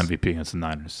 Yeah, he was MVP against the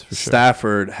Niners for sure.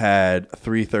 Stafford had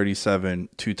 337,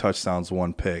 2 touchdowns,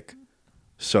 1 pick.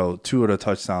 So 2 of the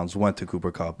touchdowns went to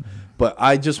Cooper Kupp. But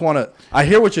I just want to – I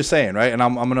hear what you're saying, right? And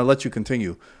I'm going to let you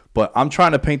continue. But I'm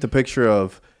trying to paint the picture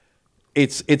of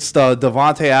it's the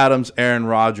Devontae Adams, Aaron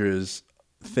Rodgers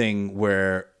thing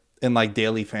where in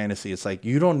daily fantasy, it's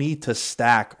you don't need to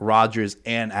stack Rodgers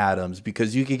and Adams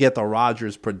because you could get the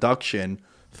Rodgers production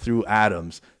through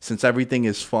Adams, since everything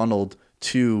is funneled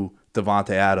to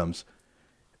Devontae Adams,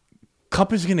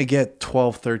 Kupp is going to get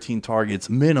 12, 13 targets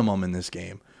minimum in this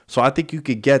game. So I think you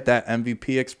could get that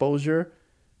MVP exposure,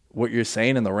 what you're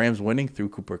saying, and the Rams winning through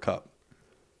Cooper Kupp.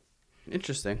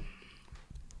 Interesting.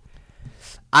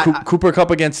 Cooper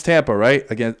Kupp against Tampa, right?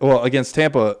 Against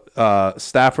Tampa,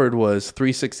 Stafford was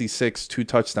 366, 2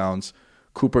 touchdowns.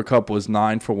 Cooper Kupp was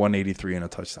 9 for 183 and a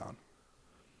touchdown.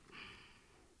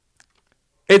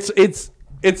 It's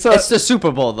the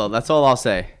Super Bowl, though. That's all I'll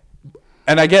say.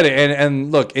 And I get it.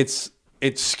 And look, it's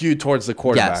skewed towards the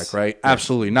quarterback, Yes. right?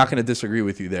 Absolutely. Not going to disagree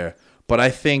with you there. But I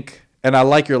think, and I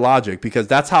like your logic, because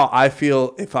that's how I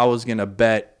feel if I was going to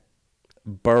bet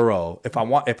Burrow. If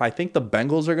I think the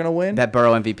Bengals are going to win, Bet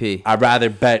Burrow MVP. I'd rather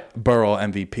bet Burrow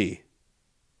MVP.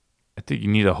 I think you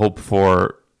need to hope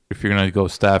for, if you're going to go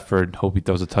Stafford, hope he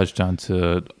throws a touchdown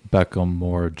to Beckham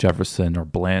or Jefferson or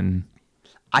Blanton.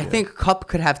 I think Kupp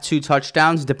could have 2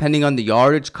 touchdowns. Depending on the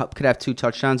yardage, Kupp could have 2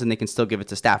 touchdowns, and they can still give it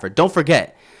to Stafford. Don't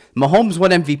forget, Mahomes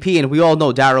won MVP, and we all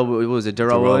know Darrell Williams should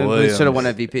have won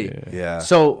MVP. Yeah.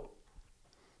 So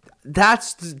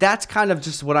that's kind of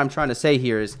just what I'm trying to say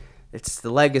here is it's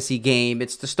the legacy game.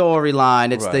 It's the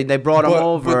storyline. It's Right. they brought him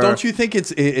over. But don't you think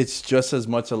it's just as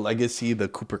much a legacy, the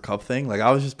Cooper Kupp thing? Like,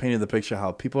 I was just painting the picture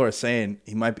how people are saying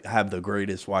he might have the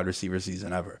greatest wide receiver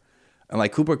season ever. And,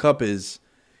 like, Cooper Kupp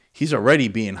he's already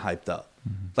being hyped up.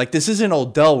 Mm-hmm. Like, this isn't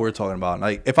Odell we're talking about.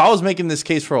 Like, if I was making this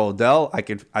case for Odell,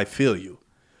 I feel you.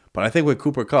 But I think with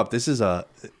Cooper Kupp, this is a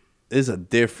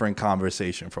different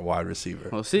conversation for wide receiver.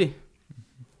 We'll see.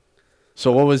 So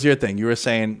what was your thing? You were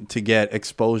saying to get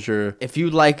exposure. If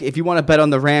you want to bet on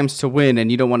the Rams to win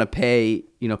and you don't want to pay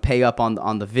up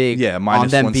on the VIG on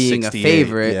them being a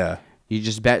favorite, yeah. You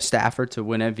just bet Stafford to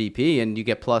win MVP and you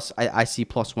get plus. I see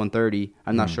plus 130.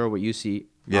 I'm not sure what you see.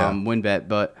 Win bet,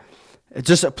 but it's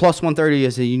just a plus 130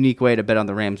 is a unique way to bet on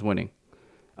the Rams winning.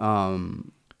 I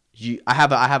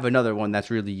have another one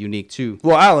that's really unique too.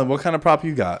 Well, Alan, what kind of prop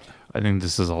you got? I think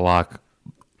this is a lock.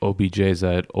 OBJ's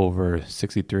at over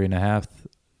 63.5.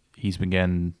 He's been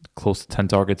getting close to 10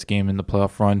 targets a game in the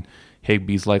playoff run.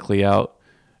 Higbee's likely out.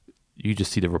 You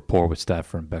just see the rapport with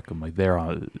Stafford and Beckham. Like they're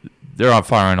on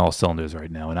fire on all cylinders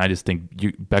right now. And I just think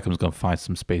Beckham's going to find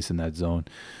some space in that zone,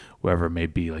 wherever it may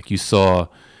be. Like you saw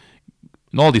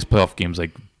in all these playoff games, like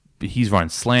he's running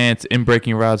slants,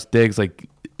 in-breaking routes, digs. Like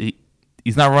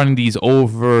he's not running these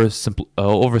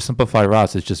oversimplified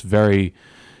routes. It's just very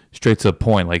straight to the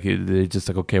point. Like they're just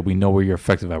like, okay, we know where you're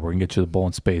effective at. We're gonna get you the ball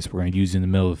in space. We're gonna use you in the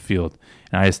middle of the field.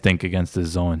 And I just think against this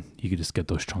zone, you could just get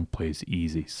those chunk plays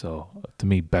easy. So to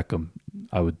me, Beckham,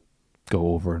 I would go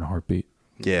over in a heartbeat.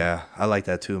 Yeah, I like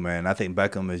that too, man. I think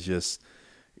Beckham is just,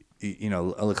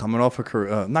 coming off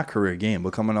not career game,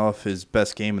 but coming off his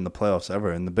best game in the playoffs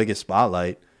ever, in the biggest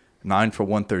spotlight, 9 for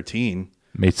 113.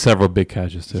 Made several big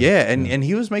catches too. Yeah, and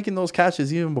he was making those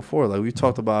catches even before. Like we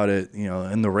talked about it,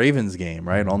 in the Ravens game,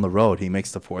 right? On the road, he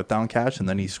makes the 4th down catch, and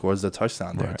then he scores the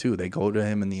touchdown there too. They go to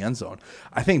him in the end zone.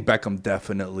 I think Beckham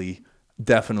definitely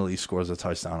scores a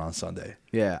touchdown on Sunday.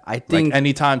 Yeah, I think Like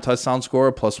anytime touchdown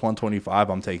scorer plus 125,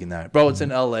 I'm taking that. Bro, it's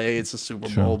in LA. It's a Super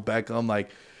Bowl. Beckham, I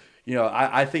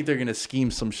think they're gonna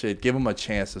scheme some shit. Give him a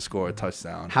chance to score a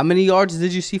touchdown. how many yards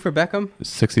did you see for Beckham?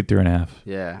 63.5.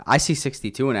 Yeah, I see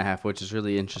 62.5, which is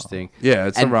really interesting. Yeah,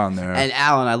 it's around there. And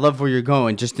Alan, I love where you're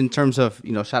going. Just in terms of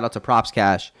shout out to Props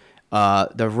Cash,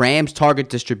 the Rams target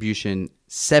distribution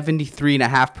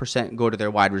 73.5% go to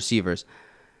their wide receivers,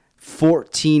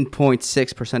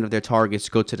 14.6% of their targets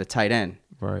go to the tight end.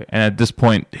 Right. And at this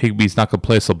point, Higbee's not going to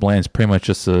play, so Bland's pretty much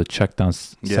just a check down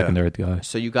secondary guy.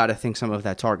 So you got to think some of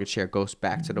that target share goes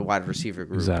back to the wide receiver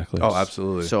group. Exactly. Oh,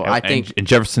 absolutely. So I think and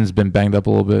Jefferson's been banged up a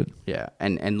little bit. yeah,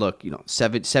 and look,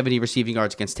 70 receiving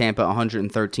yards against Tampa,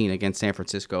 113 against San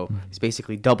Francisco. He's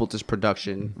basically doubled his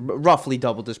production, roughly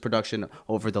doubled his production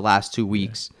over the last 2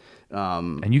 weeks.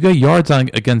 And you got yards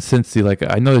against Cincy. Like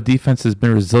I know the defense has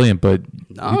been resilient, but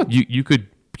you could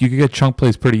get chunk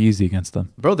plays pretty easy against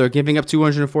them. Bro, they're giving up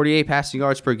 248 passing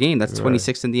yards per game. That's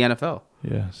 26th in the NFL.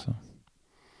 Yeah, so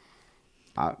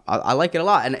I like it a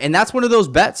lot. And that's one of those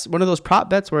bets, one of those prop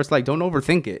bets where it's like, don't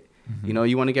overthink it.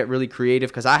 You want to get really creative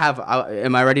because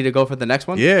am I ready to go for the next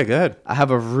one? Yeah, go ahead. I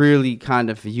have a really kind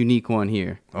of unique one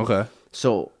here. Okay.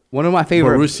 So one of my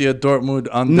favorite. Borussia Dortmund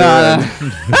under.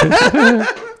 Nah.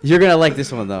 You're going to like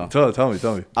this one, though. Tell me.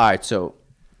 All right, so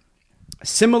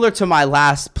similar to my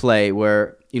last play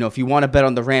where, if you want to bet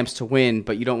on the Rams to win,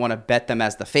 but you don't want to bet them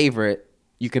as the favorite,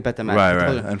 you can bet them as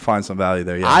Right, and find some value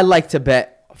there, yeah. I like to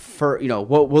bet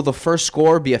what will the first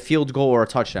score be, a field goal or a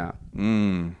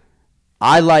touchdown?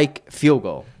 I like field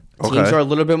goal. Okay. Teams are a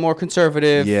little bit more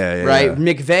conservative. Yeah, right. yeah.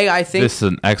 McVay, I think. This is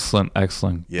an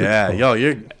excellent Yeah, yo,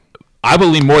 you're I would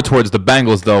lean more towards the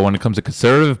Bengals though when it comes to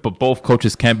conservative, but both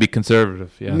coaches can be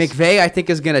conservative. Yes. McVay, I think,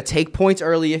 is going to take points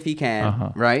early if he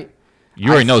can. Right. You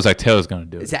already know Zach Taylor's going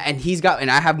to do it. And he's got,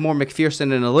 and I have more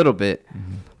McPherson in a little bit,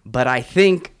 but I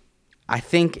think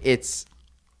it's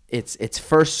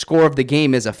first score of the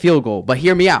game is a field goal. But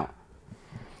hear me out.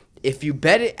 If you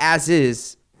bet it as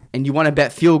is, and you want to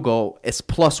bet field goal, it's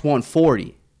plus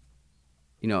 140.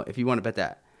 You know, if you want to bet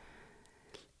that.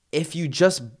 If you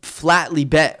just flatly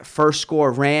bet first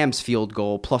score Rams field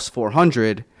goal plus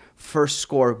 400, first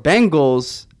score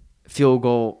Bengals field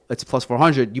goal, it's plus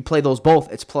 400. You play those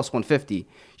both, it's plus 150.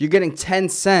 You're getting 10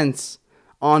 cents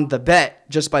on the bet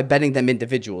just by betting them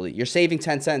individually. You're saving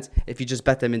 10 cents if you just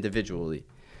bet them individually.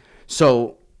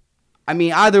 So, I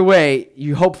mean, either way,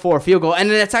 you hope for a field goal. And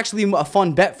then it's actually a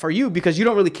fun bet for you because you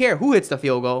don't really care who hits the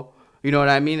field goal. You know what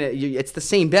I mean? It's the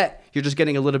same bet. You're just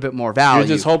getting a little bit more value.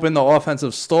 just hoping the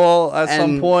offensive stall at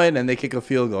some point and they kick a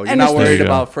field goal. You're not worried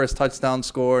about first touchdown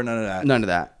score, none of that. None of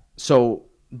that. So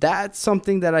that's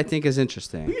something that I think is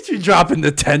interesting. Look at you dropping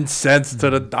the 10 cents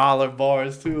to the dollar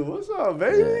bars, too. What's up,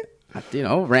 baby? You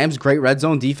know, Rams' great red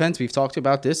zone defense. We've talked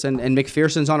about this, and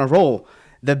McPherson's on a roll.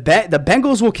 The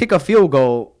Bengals will kick a field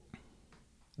goal.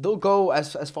 They'll go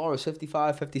as far as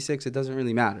 55, 56. It doesn't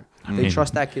really matter. They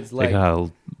trust that kid's leg. They got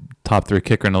a top 3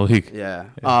 kicker in the league. Yeah.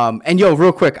 And yo,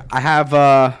 real quick, I have.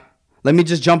 Let me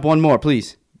just jump one more,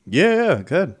 please. Yeah,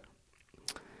 good.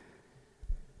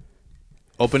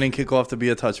 Opening kickoff to be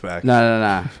a touchback.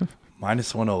 No.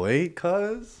 Minus 108,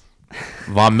 cuz.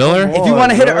 Von Miller? If you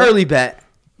want to hit an early bet,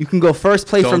 you can go first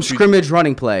play Don't from you- scrimmage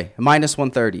running play, minus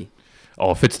 130. Oh,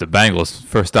 if it's the Bengals,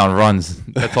 first down runs.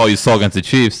 That's all you saw against the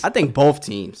Chiefs. I think both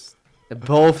teams.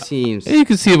 Both teams. Yeah, you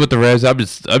can see it with the Rams. I'm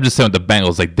just saying with the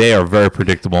Bengals, like they are very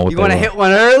predictable. You want to hit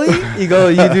one early? You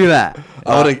do that.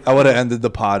 I would have ended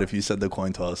the pod if you said the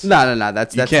coin toss. No.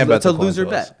 That's You can't bet a the coin loser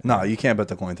toss. bet. No, you can't bet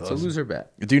the coin toss. It's a loser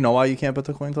bet. Do you know why you can't bet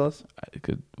the coin toss?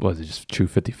 Was it just true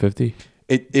 50-50?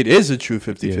 It is a true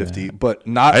 50-50, but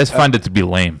not. I just find it to be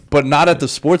lame. But not at the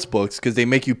sports books because they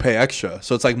make you pay extra.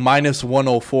 So it's like minus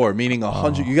 104, meaning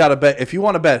 100. You got to bet. If you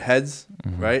want to bet heads,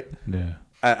 right? Yeah.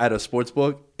 At a sports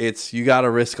book, you got to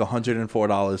risk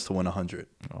 $104 to win 100.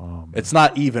 It's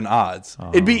not even odds.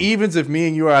 It'd be evens if me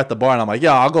and you are at the bar and I'm like,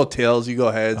 yeah, I'll go tails, you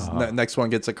go heads. Next one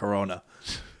gets a Corona.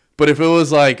 But if it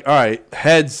was like, all right,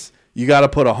 heads, you got to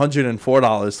put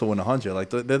 $104 to win 100.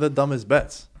 Like they're the dumbest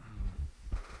bets.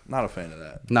 Not a fan of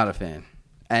that. Not a fan.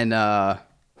 And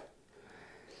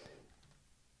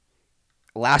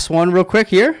last one real quick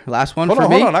here. Last one for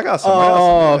me. Hold on. I got some.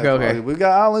 Okay. We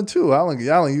got Allen too. Allen,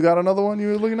 you got another one you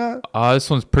were looking at? This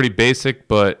one's pretty basic,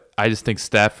 but I just think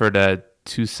Stafford at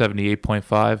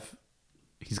 278.5,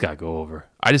 he's got to go over.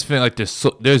 I just feel like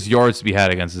there's yards to be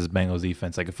had against this Bengals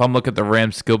defense. Like if I'm looking at the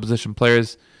Rams skill position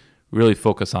players, really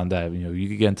focus on that. You know, you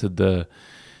could get into the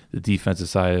defensive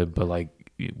side, but like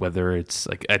whether it's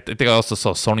like I think I also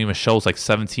saw Sony Michel's like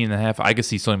 17.5. I could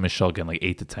see Sony Michel getting like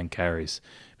 8 to 10 carries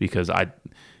because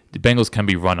the Bengals can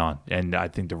be run on, and I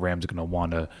think the Rams are going to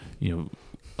want to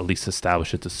at least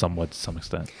establish it to some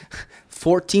extent.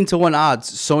 14-1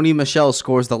 odds. Sony Michel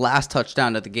scores the last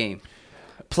touchdown of the game.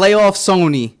 Playoff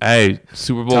Sony. Hey,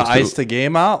 Super Bowl To ice the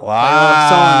game out? Playoff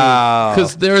Wow.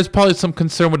 because there is probably some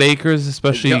concern with Akers,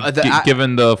 especially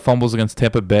given the fumbles against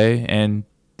Tampa Bay, and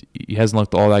he hasn't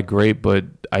looked all that great. But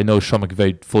I know Sean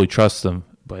McVay fully trusts him,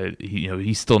 but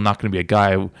he's still not going to be a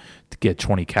guy to get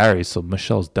 20 carries. So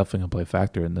Michel's definitely going to play a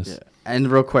factor in this. Yeah. And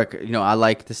real quick, I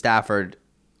like the Stafford.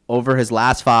 Over his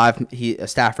last 5,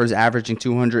 Stafford's averaging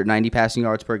 290 passing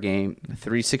yards per game,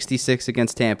 366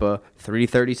 against Tampa,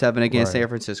 337 against San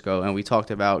Francisco, and we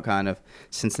talked about kind of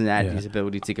Cincinnati's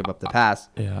ability to give up the pass.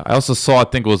 Yeah, I also saw. I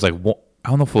think it was like I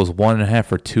don't know if it was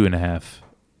 1.5 or 2.5.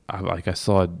 I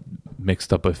saw it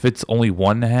mixed up. But if it's only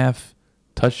 1.5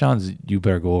 touchdowns, you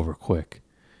better go over quick.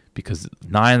 Because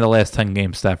 9 of the last 10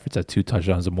 games, Stafford's at 2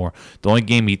 touchdowns or more. The only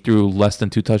game he threw less than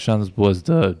 2 touchdowns was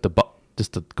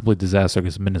just a complete disaster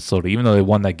against Minnesota. Even though they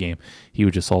won that game, he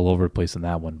was just all over the place in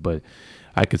that one. But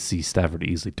I could see Stafford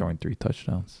easily throwing 3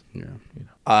 touchdowns. Yeah.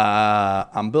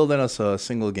 I'm building us a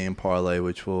single game parlay,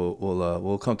 which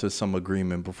we'll come to some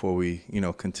agreement before we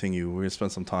continue. We're gonna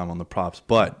spend some time on the props,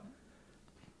 but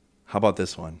how about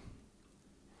this one?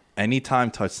 Anytime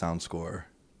touchdown score.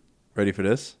 Ready for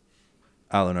this?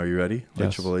 Alan, are you ready? Like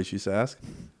Yes. Triple H used to ask.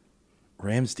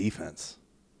 Rams defense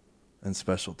and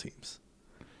special teams.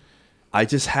 I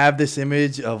just have this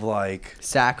image of like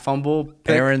Sack, fumble,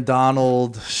 pick. Aaron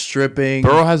Donald stripping.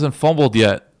 Burrow hasn't fumbled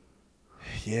yet.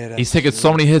 Yeah, that's He's taken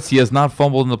so many hits. He has not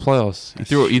fumbled in the playoffs.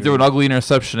 He threw an ugly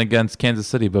interception against Kansas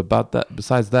City, but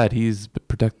besides that, he's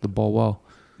protected the ball well.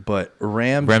 But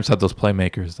Rams had those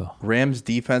playmakers though. Rams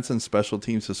defense and special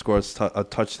teams to score a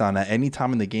touchdown at any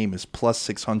time in the game is plus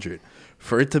 600.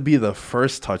 For it to be the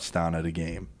first touchdown of the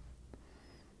game,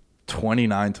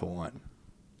 29-1.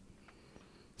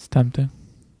 It's tempting.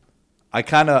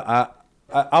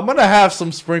 I'm gonna have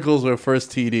some sprinkles with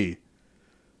first TD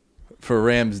for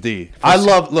Rams D.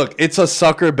 Look, it's a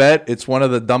sucker bet. It's one of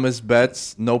the dumbest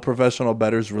bets. No professional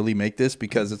bettors really make this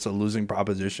because it's a losing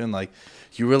proposition. Like,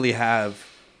 you really have,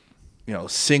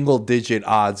 single digit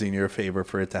odds in your favor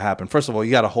for it to happen. First of all,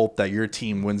 you got to hope that your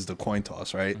team wins the coin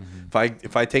toss, right? Mm-hmm.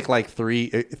 If I take like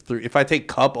if I take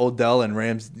Kupp, Odell, and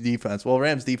Rams defense,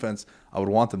 Rams defense, I would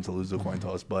want them to lose the coin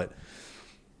toss, but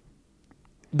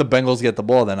the Bengals get the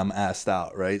ball, then I'm asked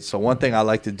out, right? So one thing I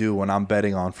like to do when I'm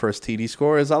betting on first TD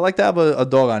score is I like to have a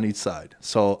dog on each side.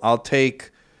 So I'll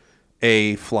take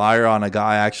a flyer on a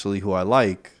guy actually who I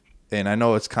like, and I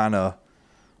know it's kind of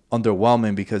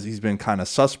underwhelming because he's been kind of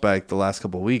suspect the last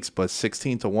couple of weeks, but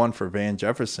 16-1 for Van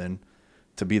Jefferson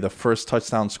to be the first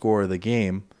touchdown scorer of the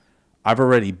game. I've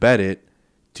already bet it.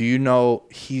 Do you know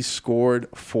he scored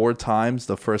 4 times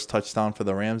the first touchdown for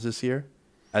the Rams this year?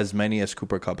 As many as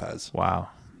Cooper Kupp has. Wow.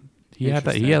 He had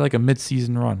like a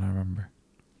mid-season run, I remember.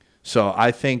 So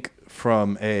I think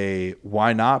from a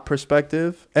why not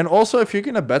perspective, and also if you're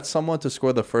going to bet someone to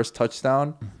score the first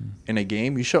touchdown in a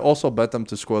game, you should also bet them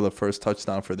to score the first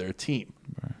touchdown for their team.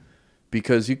 Right.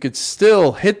 Because you could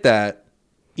still hit that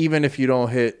even if you don't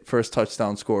hit first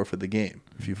touchdown score for the game,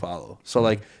 if you follow. So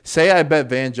like, say I bet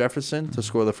Van Jefferson to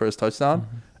score the first touchdown,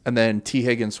 and then T.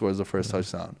 Higgins scores the first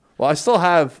touchdown. Well, I still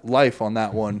have life on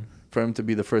that one for him to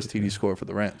be the first TD scorer for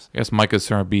the Rams. I guess my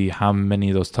concern would be how many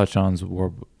of those touchdowns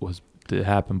did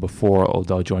happen before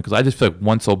Odell joined. Because I just feel like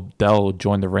once Odell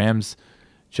joined the Rams,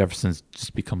 Jefferson's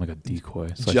just become like a decoy.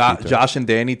 Josh and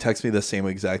Danny text me the same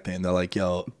exact thing. They're like,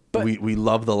 yo, we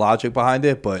love the logic behind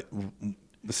it, but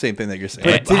the same thing that you're saying.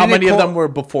 Like, how many of them were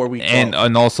before we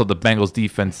and also the Bengals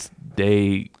defense,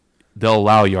 they'll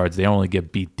allow yards. They only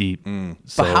get beat deep.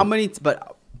 So. But how many?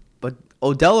 But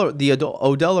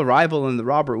Odell arrival and the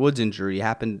Robert Woods injury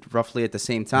happened roughly at the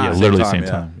same time. Yeah, literally same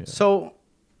time. Yeah. So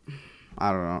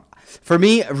I don't know. For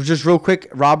me, just real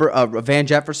quick, Van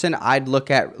Jefferson, I'd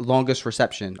look at longest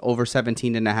reception over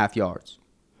 17.5 yards.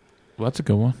 Well, that's a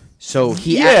good one. So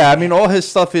all his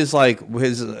stuff is like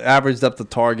his average depth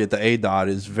of target, the ADOT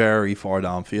is very far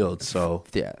downfield. So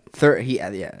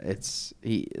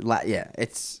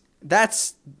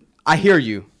I hear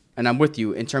you, and I'm with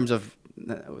you in terms of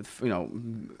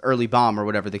early bomb or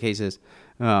whatever the case is.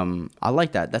 I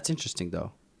like that. That's interesting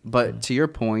though. But to your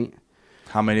point,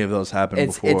 how many of those happened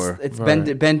before? It's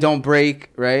right. bend don't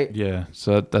break, right? Yeah.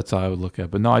 So that's how I would look at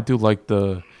it. But no, I do like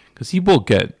because he will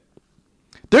get.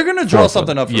 They're gonna draw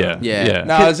something up for him. Yeah.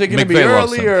 Now is it gonna be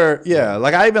early or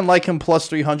like I even like him plus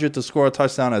 300 to score a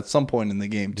touchdown at some point in the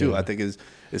game too. Yeah. I think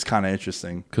is kind of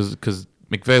interesting because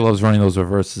McVay loves running those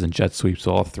reverses and jet sweeps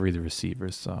to all 3 of the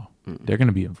receivers, so they're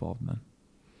gonna be involved then.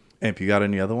 Amp, you got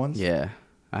any other ones? Yeah,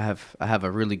 I have a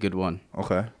really good one.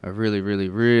 Okay. A really, really,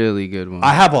 really good one.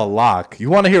 I have a lock. You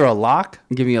want to hear a lock?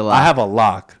 Give me a lock. I have a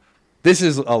lock. This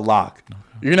is a lock. Okay.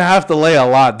 You're going to have to lay a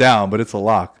lot down, but it's a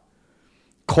lock.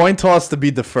 Coin toss to be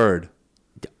deferred.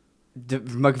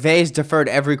 McVay's deferred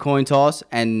every coin toss,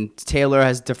 and Taylor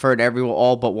has deferred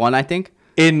all but one, I think.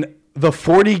 In the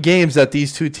 40 games that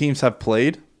these two teams have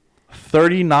played,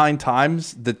 39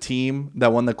 times the team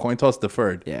that won the coin toss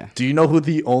deferred. Yeah. Do you know who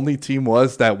the only team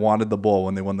was that wanted the ball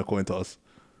when they won the coin toss?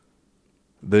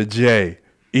 The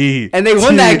J.E. And they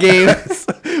won that game.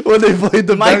 When they played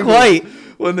the Mike Bengals. White.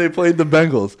 When they played the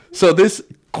Bengals. So this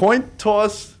coin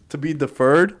toss to be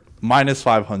deferred, minus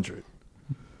 500.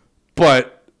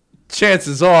 But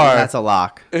chances are. That's a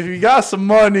lock. If you got some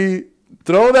money,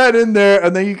 throw that in there,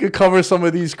 and then you could cover some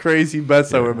of these crazy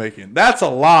bets that we're making. That's a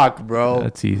lock, bro.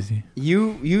 That's easy.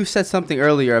 You said something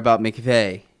earlier about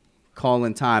McVay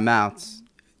calling timeouts.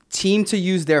 Team to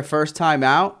use their first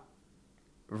timeout,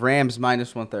 Rams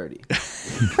minus 130.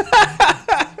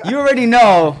 You already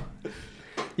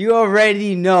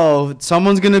know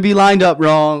someone's going to be lined up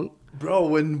wrong. Bro,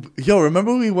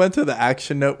 remember we went to the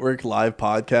Action Network live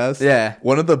podcast? Yeah.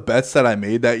 One of the bets that I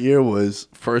made that year was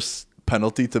first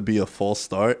penalty to be a false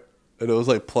start, and it was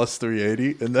like plus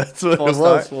 380, and that's what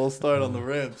was. Full start on the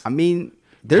Rams. I mean,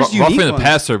 there's roughing the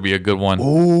passer would be a good one.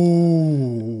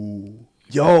 Ooh,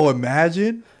 yo,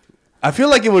 imagine. I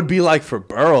feel like it would be like for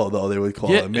Burrow though. They would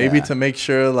call it maybe to make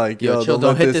sure like chill,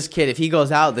 don't hit this kid. If he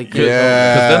goes out, the kid.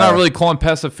 Yeah, because they're not really calling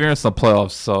pass interference in the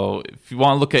playoffs. So if you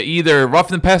want to look at either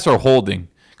roughing the passer or holding,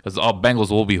 because all Bengals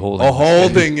will be holding. A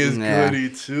holding is Yeah. goody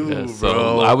too, Yeah, so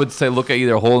bro. I would say look at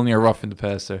either holding or roughing the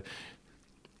passer.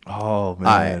 Oh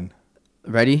man.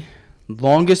 Ready?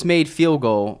 Longest made field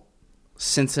goal,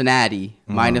 Cincinnati,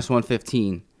 minus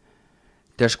 115.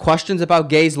 There's questions about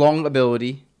Gay's long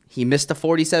ability. He missed a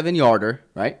 47-yarder,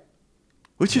 right?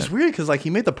 Which is weird because like he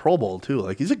made the Pro Bowl too.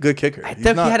 Like he's a good kicker. I He's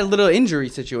think not- he had a little injury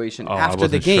situation Oh, I after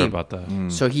the wasn't sure game. about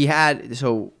that. So he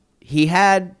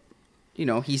had,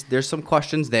 there's some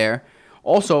questions there.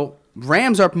 Also,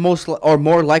 Rams are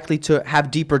more likely to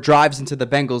have deeper drives into the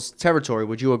Bengals territory.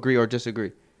 Would you agree or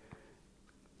disagree?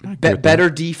 I agree with Better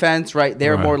that. defense, right?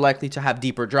 They're Right. more likely to have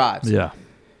deeper drives. Yeah.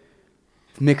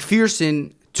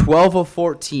 McPherson, 12 of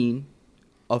 14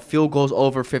 of field goals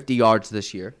over 50 yards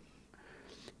this year.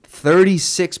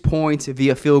 36 points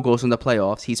via field goals in the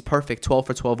playoffs. He's perfect, 12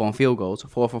 for 12 on field goals,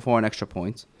 4 for 4 on extra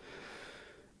points.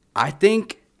 I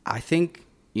think,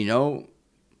 the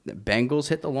Bengals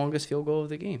hit the longest field goal of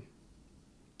the game.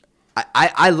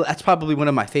 That's probably one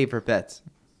of my favorite bets.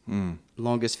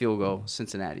 Longest field goal,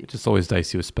 Cincinnati. Just always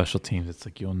dicey with special teams. It's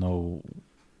like you don't know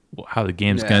how the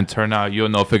game's Yeah. going to turn out. You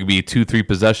don't know if it could be 2-3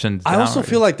 possessions. I also down.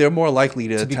 feel like they're more likely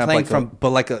to be attempt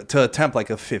playing to attempt like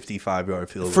a 55-yard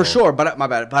field goal. For sure, but my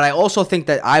bad. But I also think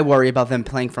that I worry about them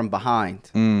playing from behind.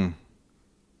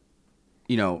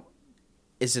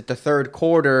 Is it the third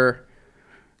quarter,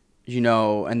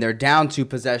 and they're down 2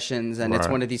 possessions, and it's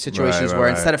Right. one of these situations Right, where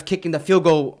right. instead of kicking the field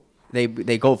goal, they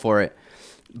go for it.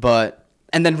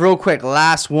 And then real quick,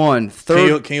 last one,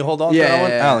 third. Can you hold on to Yeah, that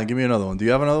one? yeah, yeah. Alan, give me another one. Do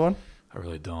you have another one? I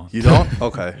really don't. You don't?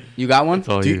 Okay. You got one? That's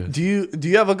all you. Do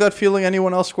you have a gut feeling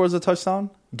anyone else scores a touchdown?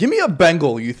 Give me a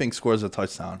Bengal you think scores a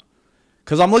touchdown.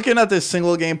 Because I'm looking at this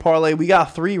single game parlay. We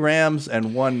got 3 Rams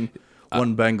and one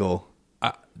Bengal.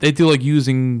 They do like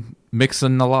using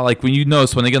Mixon a lot. Like when you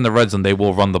notice when they get in the red zone, they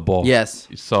will run the ball. Yes.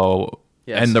 So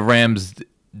Yes. and the Rams,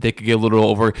 they could get a little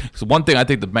over. So one thing I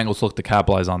think the Bengals look to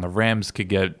capitalize on, the Rams could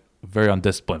get very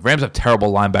undisciplined. Rams have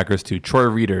terrible linebackers too. Troy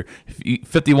Reader, if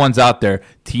 51's out there,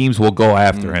 teams will go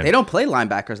after him. They don't play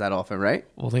linebackers that often, right?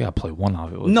 Well, they got to play one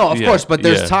of it. No, of Yeah, course, but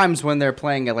there's yeah. times when they're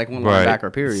playing at like one Right.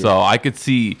 linebacker period. So I could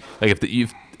see like if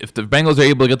the Bengals are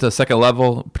able to get to the second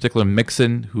level, particularly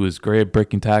Mixon, who is great at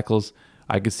breaking tackles,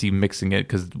 I could see mixing it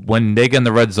because when they get in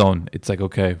the red zone, it's like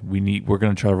okay, we're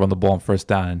gonna try to run the ball on first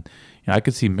down. And, I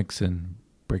could see Mixon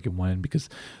breaking one in because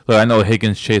look, I know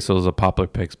Higgins, Chase, those are popular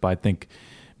picks, but I think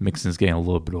Mixon's getting a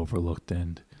little bit overlooked.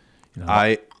 And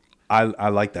I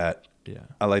like that. yeah,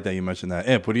 I like that you mentioned that.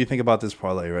 Imp, what do you think about this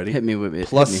parlay? Ready? Hit me with it.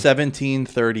 Plus Hit me.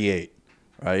 1738,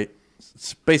 right?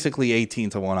 It's basically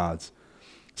 18 to 1 odds.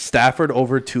 Stafford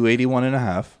over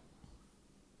 281.5.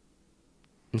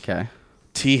 Okay.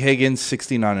 T. Higgins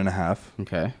 69.5.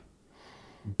 Okay.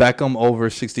 Beckham over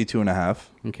 62.5.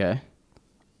 Okay.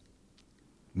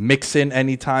 Mixon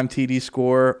anytime TD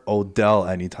score. Odell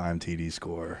anytime TD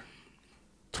score.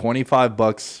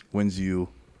 $25 wins you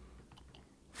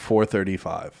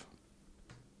 $435.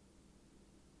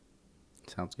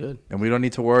 Sounds good. And we don't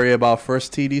need to worry about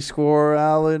first TD score,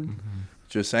 Alan.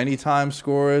 Just anytime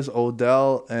scorers,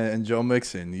 Odell and Joe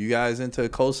Mixon. You guys into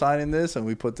co-signing this, and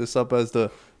we put this up as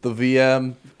the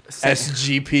VM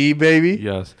SGP, baby?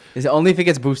 yes. Is it only if it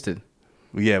gets boosted?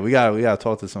 Yeah, we gotta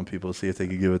talk to some people, see if they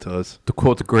can give it to us. To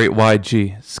quote the great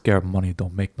YG, "Scared money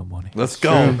don't make no money." Let's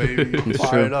go, baby.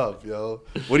 Fire it up, yo.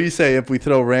 What do you say if we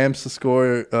throw Rams to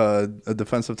score a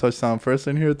defensive touchdown first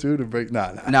in here, too, to break?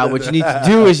 Nah. Now, what you need to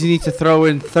do is you need to throw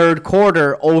in third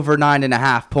quarter over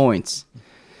 9.5 points.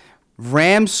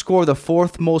 Rams score the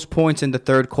 4th most points in the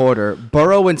third quarter.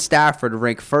 Burrow and Stafford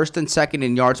rank 1st and 2nd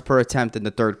in yards per attempt in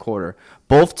the third quarter.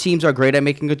 Both teams are great at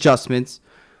making adjustments.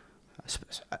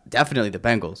 Definitely the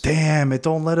Bengals. Damn, it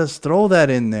don't let us throw that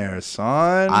in there,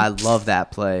 son. I love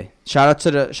that play. Shout out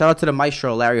to the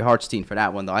maestro Larry Hartstein for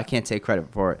that one though. I can't take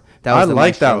credit for it. That I was the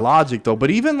like that maestro. logic though, but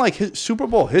even like his Super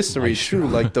Bowl history too,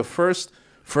 like the first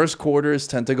quarters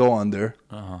tend to go under,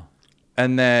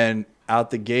 and then out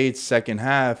the gates second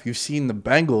half, you've seen the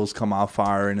Bengals come out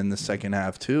firing in the second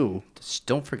half too. Just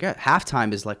don't forget,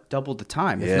 halftime is like double the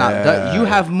time. If Yeah. not, you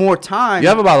have more time. You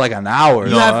have about like an hour,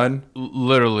 You have- son.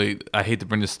 Literally, I hate to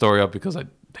bring this story up because I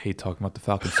hate talking about the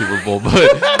Falcons Super Bowl, but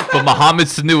Mohamed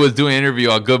Sanu was doing an interview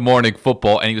on Good Morning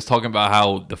Football, and he was talking about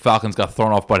how the Falcons got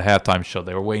thrown off by the halftime show.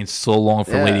 They were waiting so long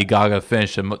for Yeah. Lady Gaga to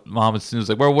finish, and Mohamed Sanu was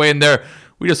like, "We're waiting there.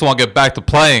 We just want to get back to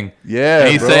playing." Yeah,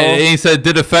 and bro. he said it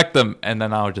did affect them, and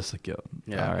then I was just like, "Yo,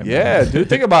 Yeah. all right, Yeah, man." dude,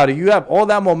 think about it. You have all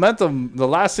that momentum. The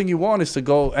last thing you want is to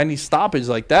go any stoppage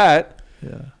like that. Yeah.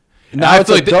 Now I it's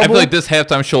feel, a like I feel double? like this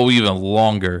halftime show will be even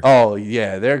longer. Oh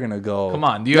yeah, they're gonna go. Come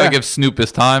on, you gotta give Snoop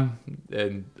his time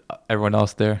and everyone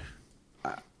else there.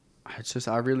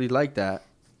 I really like that.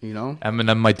 You know?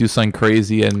 Eminem might do something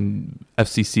crazy, and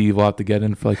FCC will have to get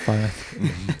in for like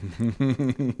 5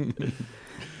 minutes.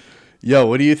 Yo,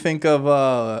 what do you think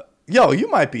of? Yo, you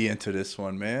might be into this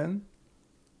one, man.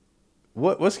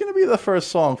 What's gonna be the first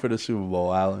song for the Super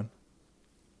Bowl, Alan?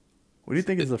 What do you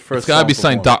think is the first? It's gotta song be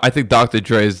something. performed? I think Dr.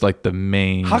 Dre is like the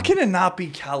main. How can it not be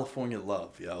California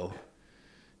Love, yo?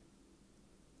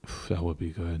 That would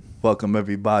be good. Welcome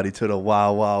everybody to the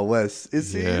Wild Wild West.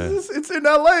 It's Yeah. it's in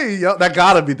LA, yo. That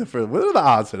gotta be the first. What are the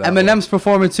odds of that? Eminem's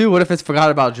performing too. What if it's Forgot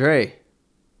About Dre?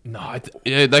 No,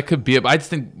 yeah, that could be it. But I just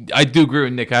think I do agree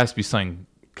with Nick. It has to be something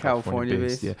California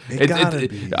based. Yeah, It gotta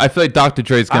be. I feel like Dr.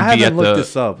 Dre's I gonna be haven't at looked the,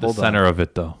 this up. the Hold on. center of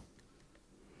it, though.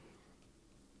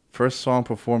 First song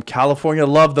performed, California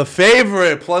Love, the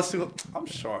favorite. Plus, I'm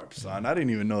sharp, son. I didn't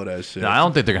even know that shit. No, I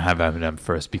don't think they're gonna have Eminem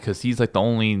first because he's like the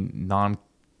only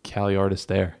non-Cali artist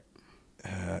there.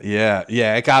 Yeah,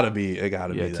 it gotta be. It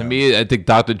gotta Yeah, be. to them. me, I think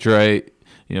Dr. Dre,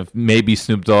 maybe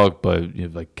Snoop Dogg, but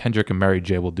like Kendrick and Mary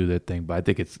J will do their thing. But I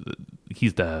think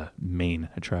he's the main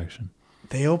attraction.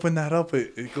 They open that up.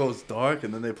 It goes dark,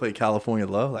 and then they play California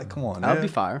Love. Like, come on, That'd man. be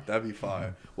fire. That'd be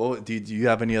fire. Well, do you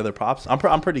have any other props? I'm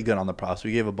pretty good on the props.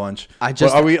 We gave a bunch. But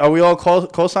are we all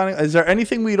co-signing? Is there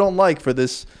anything we don't like for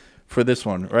this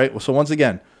one? Right. So once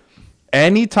again,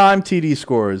 anytime TD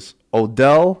scores,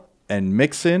 Odell and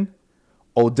Mixon.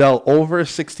 Odell over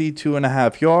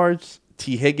 62.5 yards.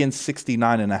 T. Higgins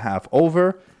 69.5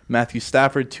 over. Matthew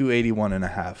Stafford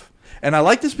 281.5. And I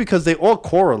like this because they all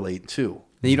correlate too.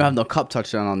 Then you don't have no cup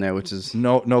touchdown on there, which is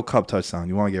No cup touchdown.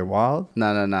 You want to get wild?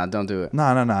 no, don't do it. No.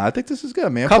 I think this is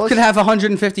good, man. Cup Plus- could have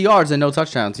 150 yards and no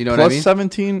touchdowns. You know what I plus mean?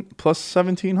 17 plus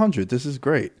 1700. This is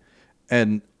great.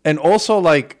 And also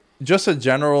like just a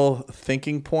general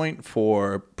thinking point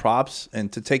for props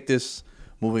and to take this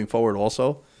moving forward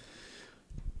also.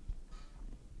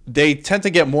 They tend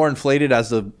to get more inflated as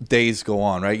the days go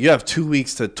on, right? You have 2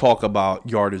 weeks to talk about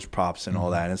yardage props and all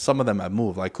that, and some of them have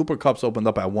moved. Like Cooper Kupp's opened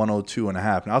up at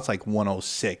 102.5. Now it's like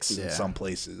 106 in some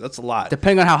places. That's a lot.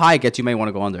 Depending on how high it gets, you may want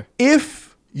to go under.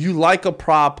 If you like a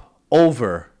prop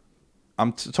over,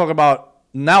 I'm talking about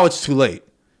now it's too late.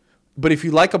 But if you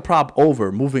like a prop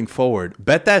over moving forward,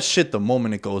 bet that shit the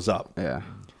moment it goes up. Yeah.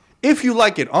 If you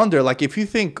like it under, like if you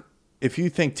think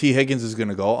T. Higgins is going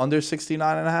to go under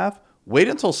 69.5, wait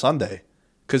until Sunday.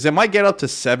 Because it might get up to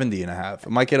 70.5. It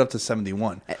might get up to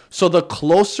 71. So the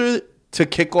closer to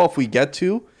kickoff we get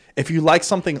to, if you like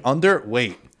something under,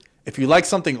 wait. If you like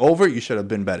something over, you should have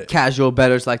been bet it. Casual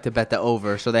bettors like to bet the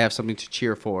over, so they have something to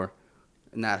cheer for.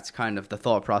 And that's kind of the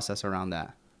thought process around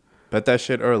that. Bet that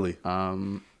shit early.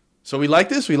 Um, So we like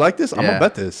this? I'm going Yeah. to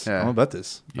bet this. Yeah. I'm going to bet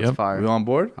this. That's Yep. fire. We on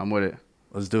board? I'm with it.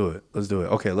 Let's do it.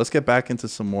 Okay, let's get back into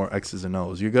some more X's and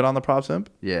O's. You good on the props, Imp?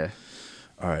 Yeah.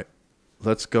 All right.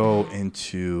 Let's go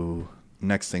into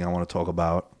next thing I want to talk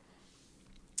about.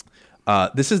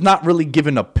 This is not really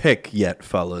given a pick yet,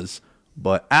 fellas.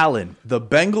 But, Alan, the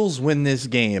Bengals win this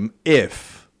game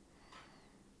if...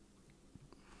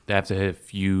 They have to hit a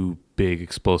few big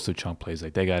explosive chunk plays.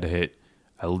 Like they got to hit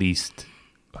at least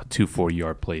 2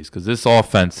 4-yard plays because this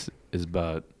offense is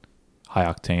about high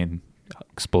octane,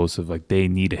 explosive. Like they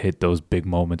need to hit those big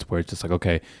moments where it's just like,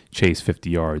 okay, Chase 50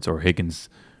 yards or Higgins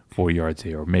 4 yards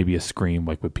here, or maybe a screen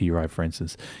like with P. Rye, for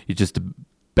instance. You just the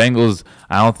Bengals.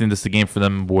 I don't think this is a game for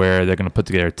them where they're going to put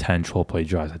together 10, 12 play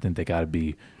drives. I think they got to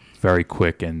be very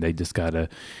quick and they just got to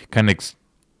kind of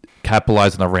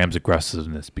capitalize on the Rams'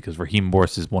 aggressiveness because Raheem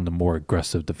Morris is one of the more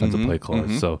aggressive defensive play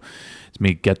callers. So to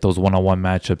me, get those one-on-one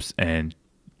matchups, and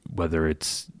whether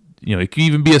it's it can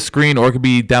even be a screen or it could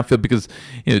be downfield because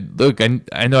look,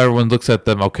 I know everyone looks at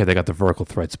them. Okay, they got the vertical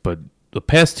threats, but the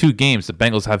past 2 games, the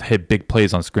Bengals have hit big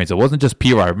plays on screens. It wasn't just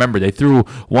P.R. Remember, they threw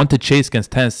one to Chase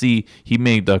against Tennessee. He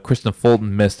made Christian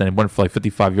Fulton missed and it went for like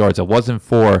 55 yards. It wasn't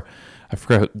for, I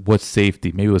forgot what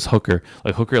safety. Maybe it was Hooker.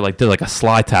 Like Hooker did like a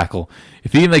slide tackle.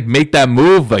 If he didn't make that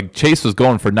move, like Chase was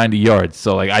going for 90 yards.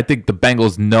 So I think the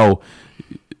Bengals know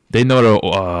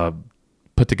to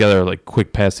put together like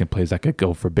quick passing plays that could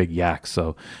go for big yaks.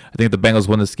 So I think the Bengals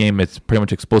win this game. It's pretty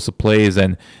much explosive plays,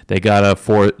 and they gotta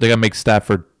make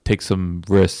Stafford take some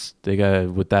risks. They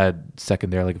got with that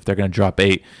secondary. Like if they're gonna drop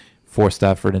 8, force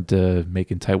Stafford into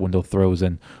making tight window throws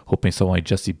and hoping someone like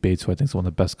Jesse Bates, who I think is one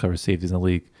of the best cover safeties in the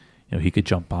league, he could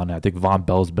jump on it. I think Von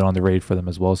Bell's been on the raid for them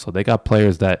as well. So they got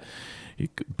players that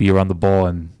could be around the ball,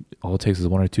 and all it takes is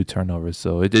 1 or 2 turnovers.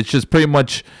 So it's just pretty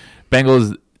much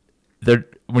Bengals.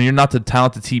 When you're not the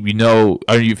talented team, or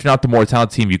if you're not the more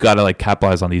talented team, you got to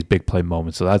capitalize on these big play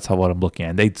moments. So that's what I'm looking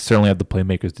at. And they certainly have the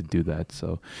playmakers to do that.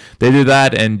 So they do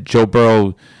that, and Joe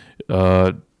Burrow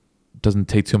doesn't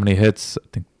take too many hits. I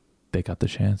think they got the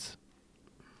chance.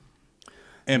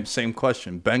 Same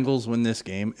question. Bengals win this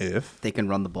game if They can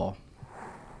run the ball.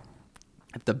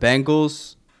 If the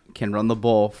Bengals can run the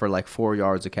ball for like 4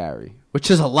 yards a carry, which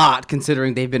is a lot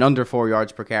considering they've been under 4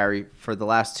 yards per carry for the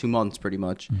last 2 months pretty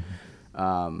much.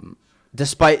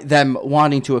 Despite them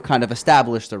wanting to kind of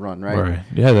establish the run, right? Right.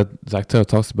 Yeah, that Zach Taylor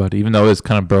talks about it, even though it's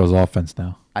kind of Burrow's offense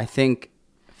now. I think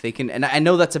if they can, and I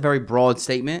know that's a very broad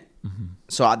statement,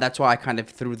 so that's why I kind of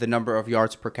threw the number of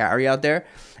yards per carry out there.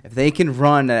 If they can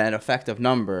run at an effective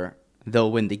number,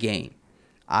 they'll win the game.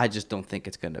 I just don't think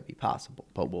it's going to be possible,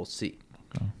 but we'll see.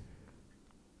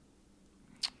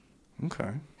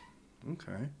 Okay.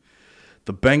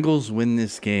 The Bengals win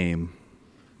this game.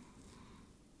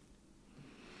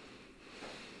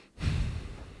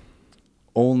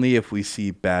 Only if we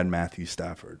see bad Matthew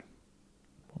Stafford.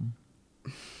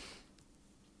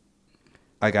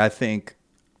 Like I think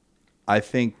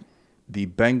the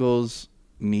Bengals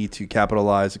need to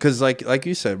capitalize because like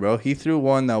you said, bro, he threw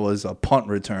one that was a punt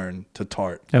return to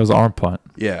Tart. That was an arm punt.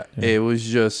 Yeah. It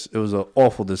was an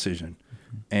awful decision.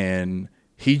 And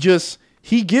he gives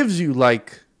you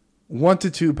like 1 to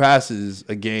 2 passes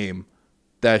a game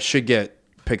that should get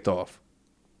picked off.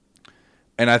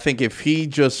 And I think if he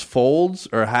just folds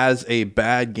or has a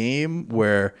bad game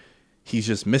where he's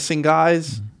just missing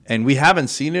guys, and we haven't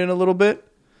seen it in a little bit,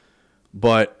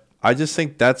 but I just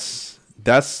think that's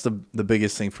the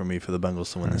biggest thing for me for the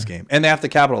Bengals to win this game. And they have to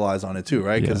capitalize on it too,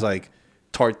 right? Because like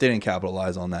Tart didn't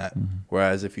capitalize on that.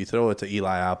 Whereas if you throw it to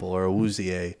Eli Apple or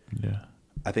Awuzie,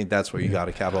 I think that's where you got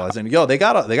to capitalize. And they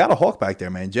got a hawk back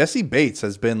there, man. Jesse Bates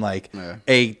has been like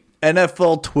a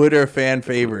NFL Twitter fan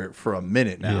favorite for a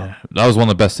minute now. Yeah, that was one of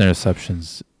the best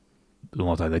interceptions in a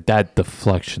long time. Like that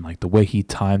deflection, like the way he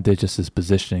timed it, just his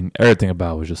positioning, everything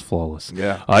about it was just flawless.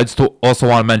 Yeah. I just also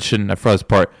want to mention, at first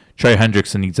part, Trey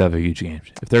Hendrickson needs to have a huge game.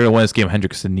 If they're going to win this game,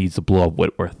 Hendrickson needs to blow up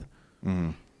Whitworth.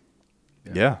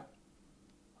 Yeah.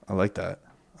 I like that.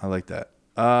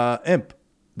 Imp,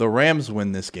 the Rams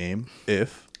win this game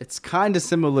if It's kind of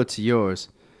similar to yours.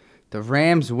 The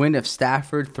Rams win if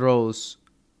Stafford throws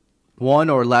 1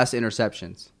 or less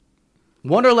interceptions,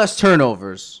 1 or less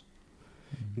turnovers.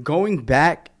 Going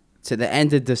back to the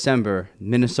end of December,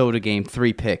 Minnesota game,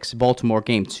 3 picks. Baltimore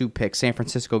game, 2 picks. San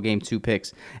Francisco game, 2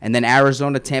 picks. And then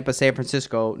Arizona, Tampa, San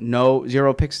Francisco,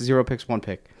 0 picks, 1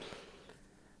 pick.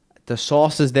 The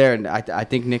sauce is there, and I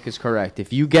think Nick is correct.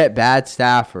 If you get bad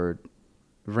Stafford,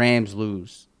 Rams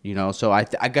lose. So I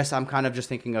guess I'm kind of just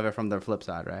thinking of it from the flip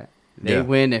side, right? They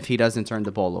win if he doesn't turn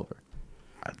the ball over.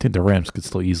 I think the Rams could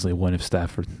still easily win if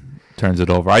Stafford turns it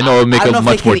over. I know it would make it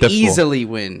much more difficult. Easily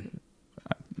win.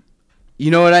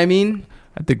 You know what I mean?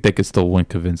 I think they could still win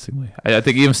convincingly. I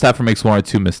think even Stafford makes 1 or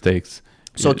 2 mistakes.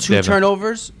 So 2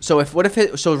 turnovers. So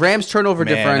Rams turnover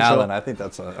differential. Alan, I think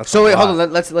that's so wait, hold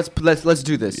on. Let's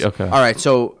do this. Okay. All right.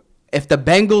 So if the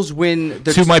Bengals win,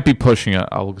 2 might be pushing it.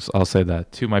 I'll say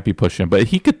that 2 might be pushing it, but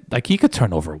he could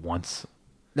turn over once.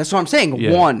 That's what I'm saying.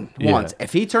 Yeah. Once.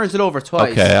 If he turns it over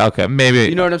twice. Okay, maybe.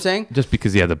 You know what I'm saying? Just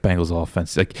because the Bengals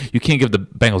offense, like you can't give the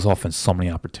Bengals offense so many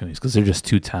opportunities because they're just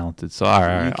too talented. So all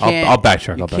right, I'll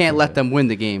backtrack. You can't let them win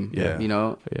the game. Yeah.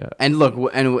 Yeah. And look,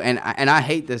 and I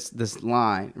hate this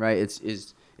line, right?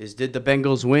 Is did the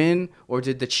Bengals win or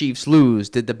did the Chiefs lose?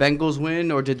 Did the Bengals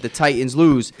win or did the Titans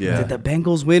lose? Yeah. Did the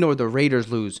Bengals win or the Raiders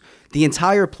lose? The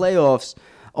entire playoffs,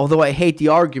 although I hate the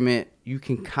argument, you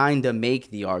can kind of make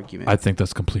the argument. I think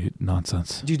that's complete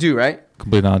nonsense. You do, right?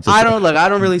 Complete nonsense. I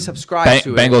don't really subscribe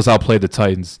to it. Bengals outplayed the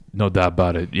Titans, no doubt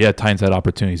about it. Yeah, Titans had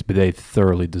opportunities, but they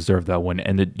thoroughly deserved that win.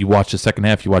 And you watch the second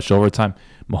half, you watch overtime.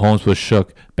 Mahomes was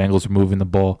shook. Bengals were moving the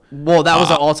ball. Well, that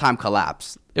was an all-time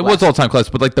collapse. It was all-time collapse,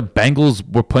 but like the Bengals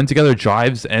were putting together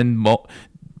drives and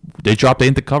they dropped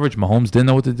into coverage. Mahomes didn't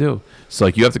know what to do. So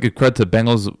like you have to give credit to the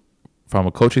Bengals from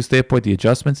a coaching standpoint, the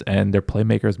adjustments, and their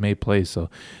playmakers made plays. So,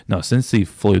 no, Cincy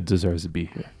fully deserves to be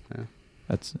here. Yeah.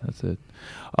 That's it.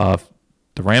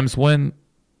 The Rams win.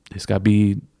 It's got to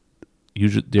be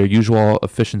their usual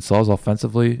efficient selves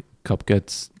offensively. Kupp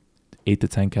gets 8 to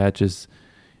 10 catches.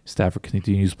 Stafford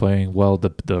continues playing well.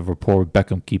 The rapport with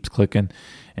Beckham keeps clicking,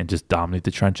 and just dominate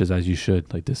the trenches as you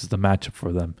should. Like this is the matchup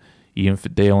for them. Even if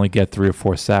they only get 3 or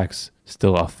 4 sacks,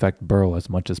 still affect Burrow as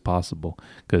much as possible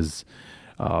because.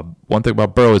 One thing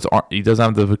about Burrow is he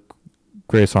doesn't have the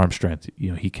greatest arm strength.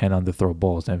 He can underthrow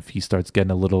balls, and if he starts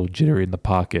getting a little jittery in the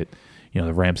pocket,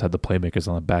 the Rams have the playmakers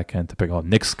on the back end to pick up.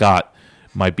 Nick Scott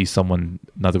might be someone,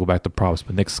 not to go back to props,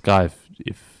 but Nick Scott,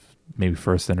 if maybe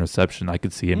first interception, I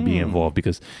could see him being involved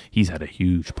because he's had a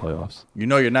huge playoffs.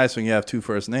 You're nice when you have 2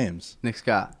 first names. Nick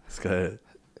Scott. Let's go ahead.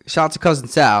 Shout out to Cousin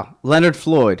Sal. Leonard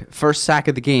Floyd, first sack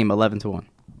of the game, 11-1.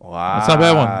 Wow. That's not a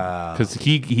bad one because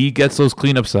he gets those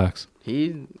cleanup sacks.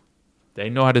 They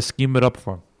know how to scheme it up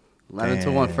for him.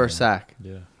 11-1 first sack.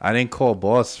 Yeah. I didn't call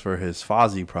Boss for his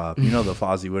Fozzie prop. You know the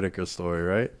Fozzie Whitaker story,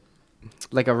 right?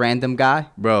 Like a random guy.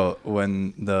 Bro,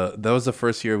 when that was the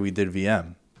first year we did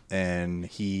VM, and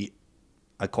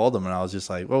I called him and I was just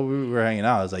like, well, we were hanging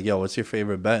out. I was like, yo, what's your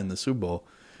favorite bet in the Super Bowl?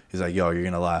 He's like, yo, you're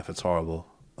gonna laugh. It's horrible.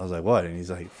 I was like, what? And he's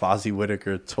like, Fozzie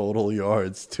Whitaker total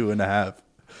yards 2.5.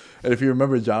 And if you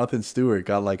remember, Jonathan Stewart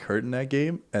got like hurt in that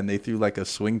game, and they threw like a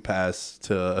swing pass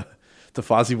to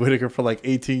Fozzie Whitaker for like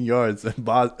 18 yards, and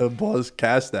Boss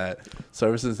cashed that. So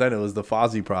ever since then, it was the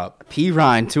Fozzie prop. P.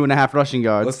 Ryan, 2.5 rushing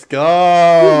yards. Let's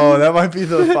go. That might be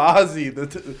the Fozzie.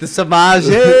 The Savage.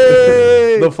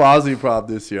 The Fozzie prop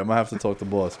this year. I'm going to have to talk to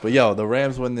Boss. But, yo, the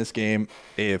Rams win this game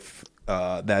if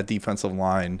that defensive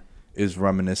line is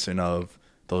reminiscent of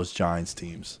those Giants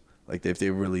teams. Like, if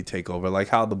they really take over. Like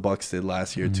how the Bucs did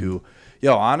last year, too.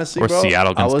 Yo, honestly, Or bro,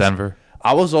 Seattle against Denver.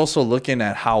 I was also looking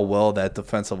at how well that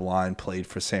defensive line played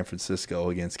for San Francisco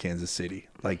against Kansas City.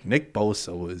 Like, Nick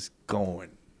Bosa was going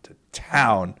to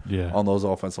town on those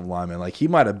offensive linemen. Like, he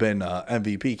might have been an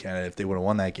MVP candidate if they would have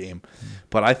won that game.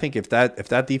 But I think if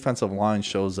that defensive line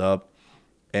shows up,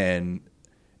 and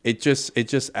it just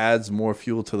adds more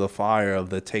fuel to the fire of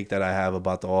the take that I have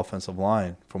about the offensive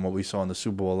line from what we saw in the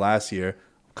Super Bowl last year,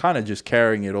 kind of just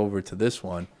carrying it over to this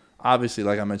one. Obviously,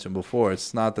 like I mentioned before,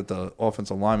 it's not that the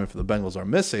offensive linemen for the Bengals are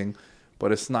missing,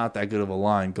 but it's not that good of a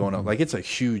line going up. Like, it's a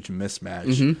huge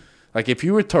mismatch. Like, if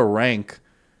you were to rank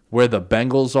where the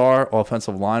Bengals are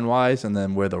offensive line-wise and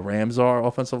then where the Rams are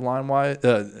offensive line-wise,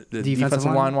 defensive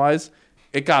line-wise,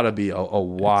 it got to be a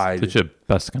wide. It's legit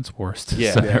best against worst.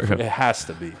 Yeah, scenario. it has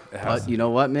to be. But you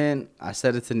know what, man? I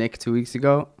said it to Nick 2 weeks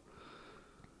ago.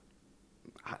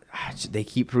 They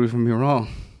keep proving me wrong.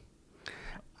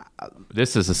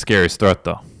 This is the scariest threat,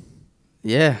 though.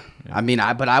 Yeah. I mean,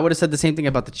 but I would have said the same thing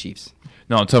about the Chiefs.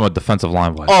 No, I'm talking about defensive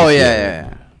line wise. Oh,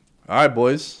 yeah. All right,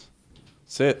 boys.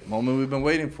 That's it. Moment we've been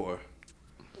waiting for.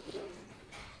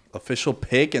 Official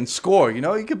pick and score. You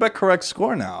know, you can bet correct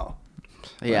score now.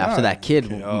 Yeah, after that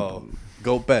kid. Yo,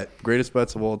 go bet. Greatest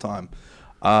bets of all time.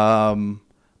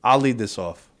 I'll lead this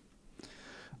off.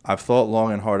 I've thought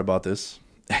long and hard about this.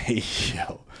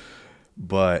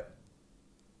 But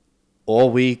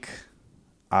all week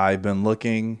I've been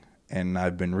looking and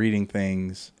I've been reading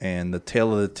things, and the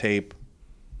tail of the tape,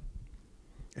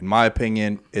 in my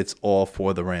opinion, it's all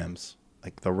for the Rams.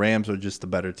 Like, the Rams are just the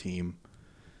better team.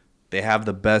 They have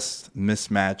the best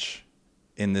mismatch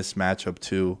in this matchup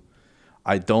too.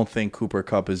 I don't think Cooper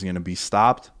Kupp is going to be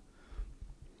stopped,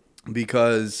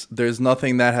 because there's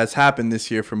nothing that has happened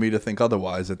this year for me to think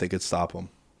otherwise that they could stop him.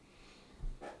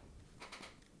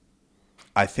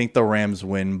 I think the Rams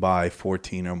win by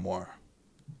 14 or more.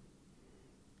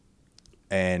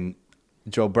 And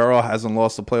Joe Burrow hasn't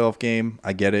lost a playoff game.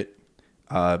 I get it.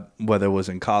 Whether it was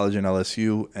in college and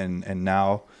LSU and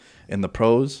now in the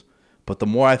pros. But the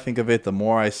more I think of it, the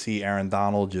more I see Aaron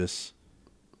Donald just,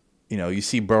 you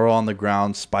see Burrow on the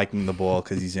ground spiking the ball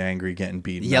because he's angry, getting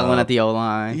beaten Yelling up. at the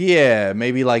O-line. Yeah,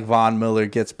 maybe like Von Miller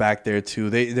gets back there too.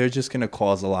 They're just going to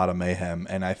cause a lot of mayhem.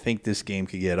 And I think this game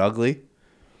could get ugly.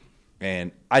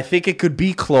 And I think it could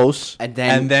be close, and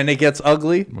then it gets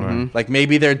ugly. Right. Like,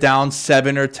 maybe they're down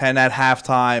 7 or 10 at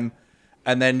halftime,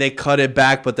 and then they cut it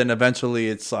back, but then eventually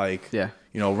it's like,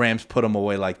 Rams put them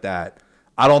away like that.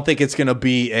 I don't think it's going to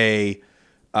be a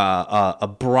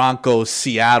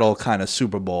Broncos-Seattle kind of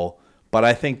Super Bowl, but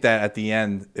I think that at the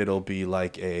end it'll be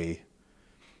like a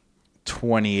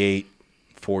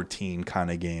 28-14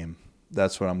 kind of game.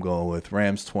 That's what I'm going with.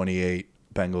 Rams 28,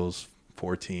 Bengals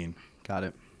 14. Got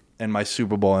it. And my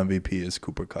Super Bowl MVP is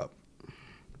Cooper Kupp.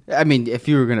 I mean, if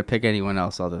you were going to pick anyone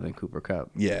else other than Cooper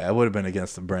Kupp. Yeah, I would have been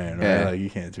against the brand, right? Yeah. Like,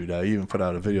 you can't do that. You even put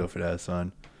out a video for that,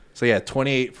 son. So, yeah,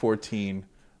 28-14.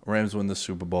 Rams win the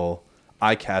Super Bowl.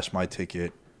 I cash my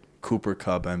ticket. Cooper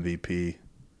Kupp MVP.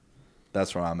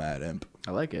 That's where I'm at, Imp.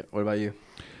 I like it. What about you?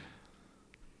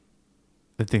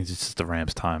 I think it's just the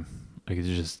Rams' time. Like, it's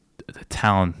just the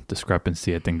talent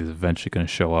discrepancy, I think, is eventually going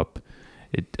to show up.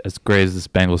 As great as this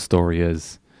Bengals story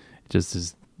is, just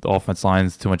as the offense line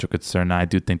is too much of a concern. I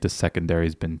do think the secondary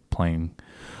has been playing a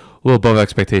little above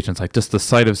expectations. Like, just the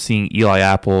sight of seeing Eli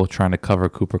Apple trying to cover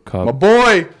Cooper Kupp, My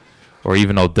boy! or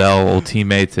even Odell, old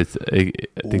teammates. I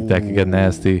think that could get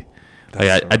nasty.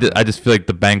 Like, I just feel like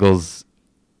the Bengals,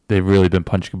 they've really been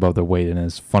punching above their weight. And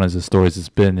as fun as the stories has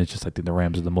been, it's just, I think the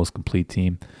Rams are the most complete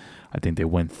team. I think they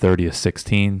win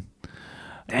 30-16.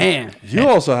 Damn. You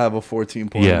also have a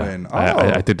 14-point win. Oh.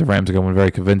 I think the Rams are going to win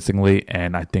very convincingly,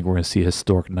 and I think we're going to see a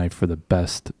historic night for the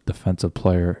best defensive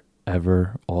player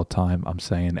ever, all time. I'm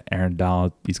saying Aaron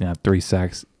Donald, he's going to have 3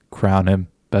 sacks, crown him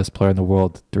best player in the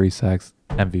world, 3 sacks.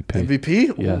 MVP. MVP?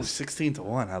 Ooh, Yes.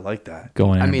 16-1. I like that.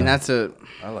 Going in. I mean, there. that's a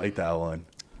I like that one.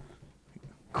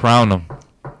 Crown him.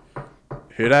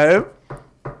 Hear that, Im?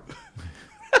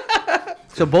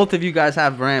 so both of you guys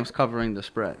have Rams covering the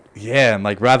spread. Yeah, and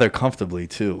like rather comfortably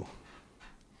too.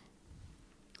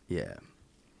 Yeah.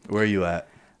 Where are you at?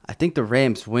 I think the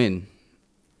Rams win.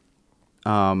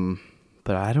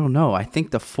 But I don't know. I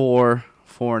think the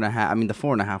 4.5. I mean, the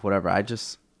 4.5, whatever. I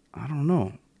don't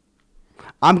know.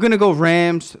 I'm going to go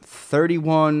Rams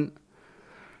 31-27.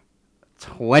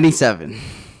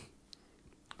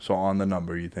 So on the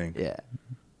number, you think? Yeah.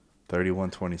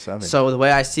 31-27. So the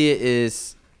way I see it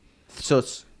is, so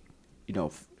it's,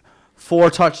 4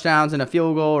 touchdowns and a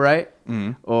field goal, right?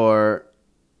 Mhm. Or,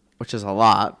 which is a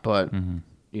lot, but and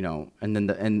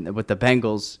then with the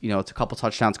Bengals, it's a couple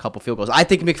touchdowns, a couple field goals. I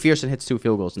think McPherson hits 2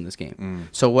 field goals in this game.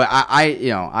 So what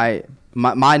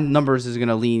my numbers is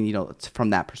gonna lean, from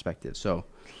that perspective. So,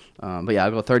 but yeah,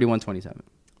 I'll go 31-27,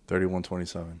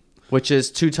 31-27. which is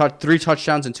 3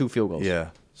 touchdowns and 2 field goals. Yeah.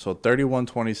 So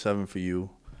 31-27 for you.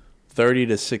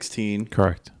 30-16.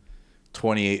 Correct.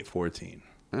 28-14.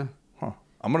 Yeah. Huh.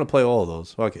 I'm going to play all of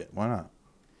those. Fuck it. Why not?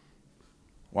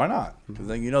 Why not? Because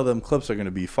then them clips are going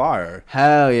to be fire.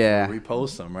 Hell yeah.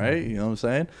 Repost them, right? You know what I'm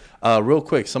saying? Real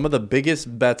quick, some of the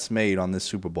biggest bets made on this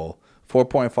Super Bowl.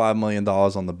 $4.5 million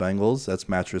on the Bengals. That's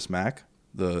Mattress Mac,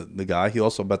 the guy. He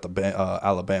also bet the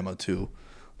Alabama, too,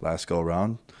 last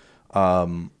go-around.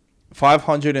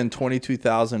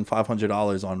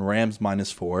 $522,500 on Rams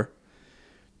 -4.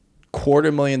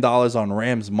 $250,000 on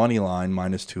Rams money line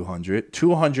 -200.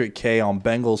 $200K on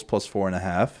Bengals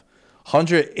 +4.5.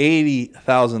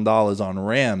 $180,000 on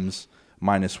Rams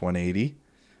 -180.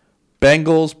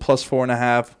 Bengals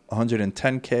 +4.5.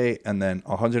 $110K, and then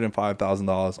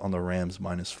 $105,000 on the Rams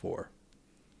 -4.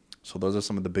 So those are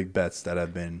some of the big bets that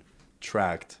have been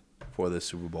tracked for this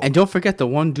Super Bowl. And don't forget the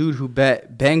one dude who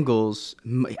bet Bengals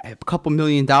a couple $1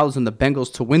 million on the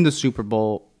Bengals to win the Super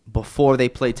Bowl before they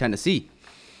play Tennessee,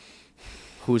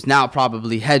 who's now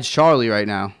probably hedged Charlie right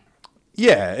now.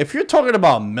 Yeah, if you're talking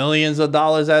about millions of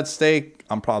dollars at stake,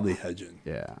 I'm probably hedging.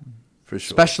 Yeah. For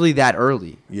sure. Especially that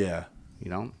early, Yeah, you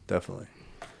know? definitely.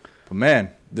 But man,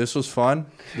 this was fun.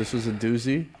 This was a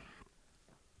doozy.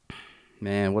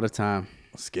 Man, what a time.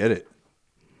 Let's get it.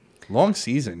 Long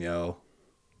season, yo.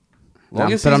 But I'm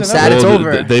season sad ever. it's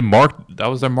over. They marked. That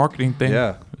was their marketing thing.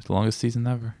 Yeah. It was the longest season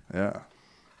ever. Yeah.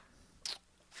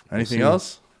 Anything see.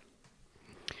 else?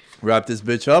 Wrap this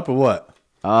bitch up or what?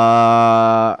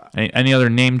 Any other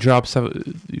name drops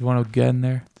that you want to get in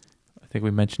there? I think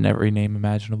we mentioned every name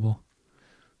imaginable.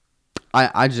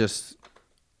 I just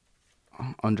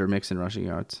under Mixon rushing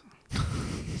yards.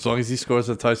 As long as he scores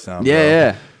a touchdown. Yeah, bro.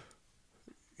 yeah.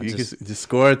 You just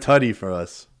score a tutty for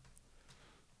us.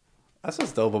 That's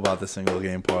what's dope about the single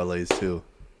game parlays too.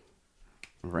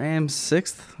 Rams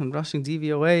 6th in rushing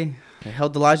DVOA. They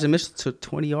held Elijah Mitchell to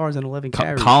 20 yards and 11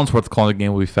 carries. Collinsworth calling the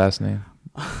game will be fascinating.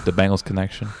 The Bengals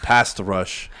connection. Pass the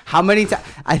rush. How many times?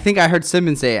 I think I heard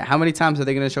Simmons say it. How many times are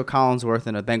they going to show Collinsworth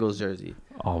in a Bengals jersey?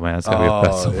 Oh man, it's gonna be a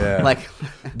best. yeah. Like,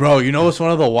 Bro, you know what's one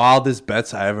of the wildest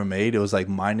bets I ever made? It was like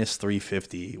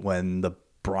 -350 when the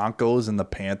Broncos and the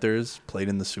Panthers played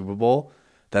in the Super Bowl,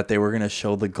 that they were going to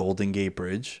show the Golden Gate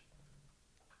Bridge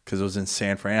because it was in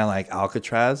San Fran, like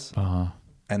Alcatraz,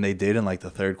 and they did in like the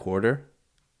third quarter.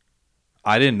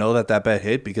 I didn't know that bet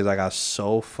hit because I got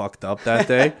so fucked up that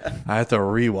day. I had to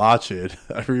rewatch it.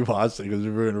 I rewatched it because we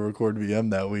were going to record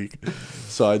VM that week.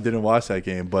 So I didn't watch that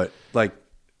game. But like,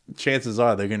 chances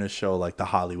are they're going to show like the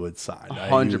Hollywood side.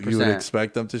 100%. You would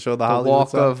expect them to show the the Hollywood walk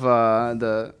side? of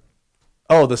the.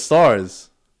 Oh, the stars.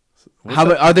 How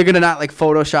are they going to not like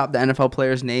Photoshop the NFL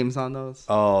players' names on those?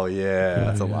 Oh, yeah.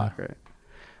 That's a lot, right?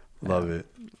 Love it.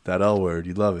 That L word.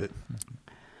 You love it.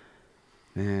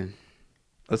 Man.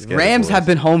 Let's get Rams it, have boys.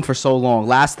 been home for so long.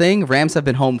 Last thing, Rams have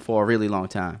been home for a really long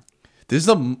time. These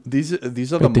are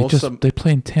the But most. they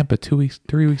played in Tampa 3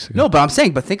 weeks ago. No, but I'm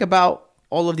saying, think about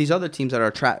all of these other teams that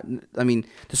are I mean,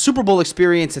 the Super Bowl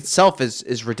experience itself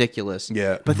is ridiculous.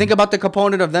 Yeah. But think about the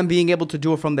component of them being able to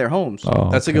do it from their homes Oh,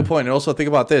 That's a okay. good point. And also think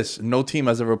about this. No team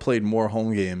has ever played more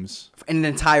home games in an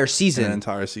entire in season. an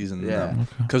entire season than Yeah. them.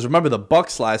 Because remember, the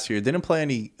Bucks last year didn't play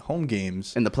any home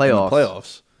games In the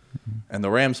playoffs. And the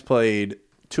Rams played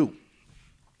 2.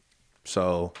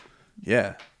 So,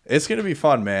 yeah. It's going to be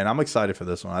fun, man. I'm excited for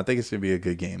this one. I think it's going to be a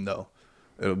good game, though.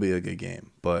 It'll be a good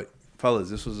game. But, fellas,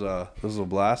 this was a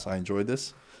blast. I enjoyed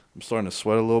this. I'm starting to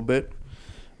sweat a little bit.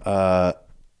 At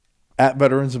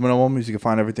Veterans Minimums, you can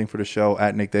find everything for the show.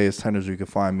 At Nick Day is Tenders, you can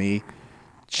find me.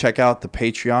 check out the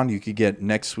Patreon. You could get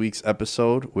next week's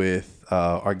episode with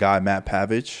our guy Matt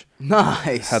Pavich.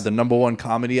 Nice. Had the #1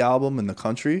 comedy album in the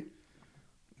country.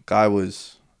 Guy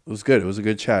was good. It was a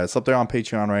good chat. It's up there on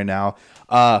Patreon right now.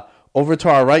 Over to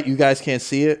our right, you guys can't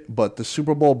see it, but the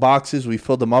Super Bowl boxes, we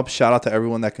filled them up. Shout out to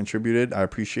everyone that contributed. I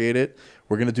appreciate it.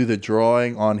 We're going to do the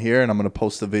drawing on here, and I'm going to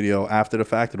post the video after the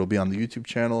fact. It'll be on the YouTube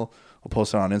channel. I'll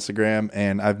post it on Instagram,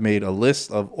 and I've made a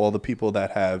list of all the people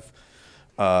that have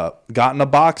gotten a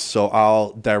box, so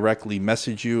I'll directly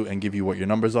message you and give you what your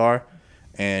numbers are.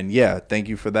 And, yeah, thank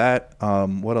you for that.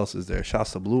 What else is there?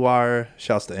 Shouts to Blue Wire.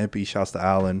 Shouts to Impy. Shouts to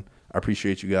Alan. I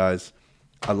appreciate you guys.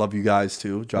 I love you guys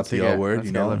too. Drop the L word,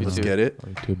 you know. Let's get it.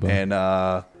 Too, and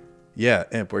yeah,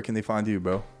 Imp, where can they find you,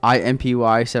 bro?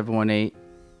 IMPY718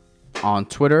 on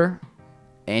Twitter.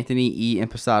 Anthony E.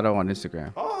 Impastato on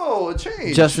Instagram. Oh, it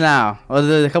changed. Just now.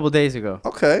 Well, a couple days ago.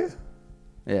 Okay.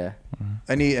 Yeah.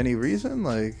 Any reason?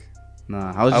 Like,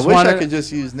 Nah. I wish I could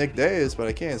just use Nick Diaz, but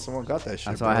I can't. Someone got that shit.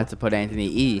 That's bro. why I had to put Anthony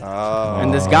E. Oh.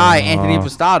 And this guy, Anthony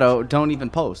Impastato, don't even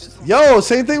post. Yo,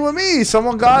 same thing with me.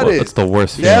 Someone got it. That's the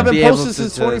worst. They haven't Be able posted to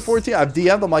since 2014. I've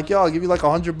DM'd them like, yo, I'll give you like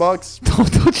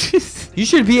 $100. You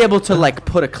should be able to like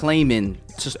put a claim in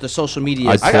just the social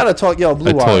media. I gotta talk, yo,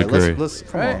 Blue I Wire. totally agree. Let's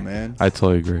come Right? on, man. I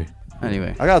totally agree.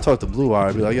 Anyway, I gotta talk to Blue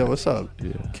Wire. Be like, yo, what's up?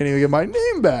 Yeah. Can't even get my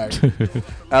name back.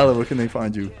 Alan, where can they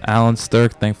find you? Alan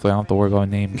Sturk. Thankfully, I don't have to worry about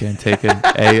name getting taken.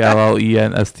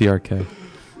 ALLENSTRK.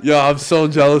 Yo, I'm so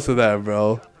jealous of that,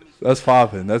 bro. That's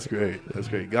popping. That's great. That's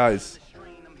great. Guys,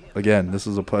 again, this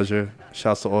was a pleasure.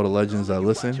 Shouts to all the legends that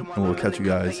listen, and we'll catch you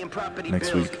guys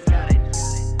next week.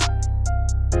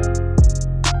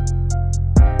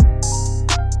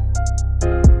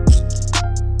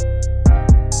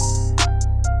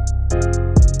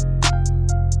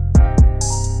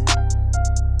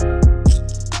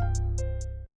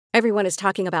 Everyone is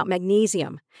talking about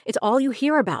magnesium. It's all you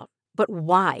hear about. But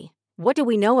why? What do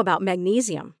we know about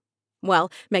magnesium? Well,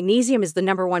 magnesium is the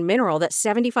 #1 mineral that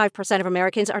 75% of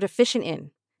Americans are deficient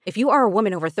in. If you are a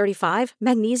woman over 35,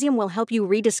 magnesium will help you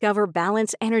rediscover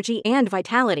balance, energy, and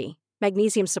vitality.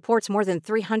 Magnesium supports more than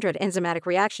 300 enzymatic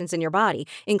reactions in your body,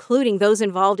 including those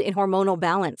involved in hormonal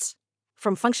balance.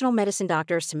 From functional medicine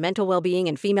doctors to mental well-being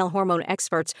and female hormone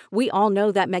experts, we all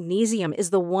know that magnesium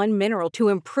is the one mineral to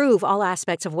improve all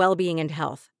aspects of well-being and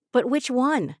health. But which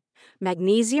one?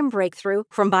 Magnesium Breakthrough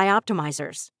from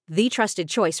Bioptimizers, the trusted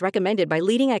choice recommended by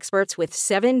leading experts with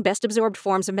 7 best-absorbed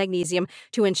forms of magnesium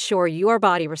to ensure your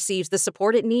body receives the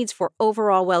support it needs for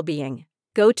overall well-being.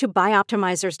 Go to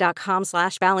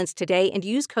bioptimizers.com/balance today and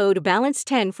use code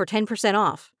BALANCE10 for 10%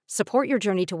 off. Support your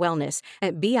journey to wellness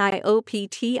at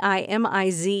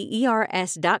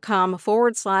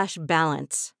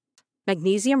bioptimizers.com/balance.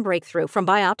 Magnesium Breakthrough from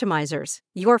Bioptimizers,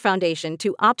 your foundation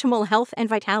to optimal health and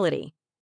vitality.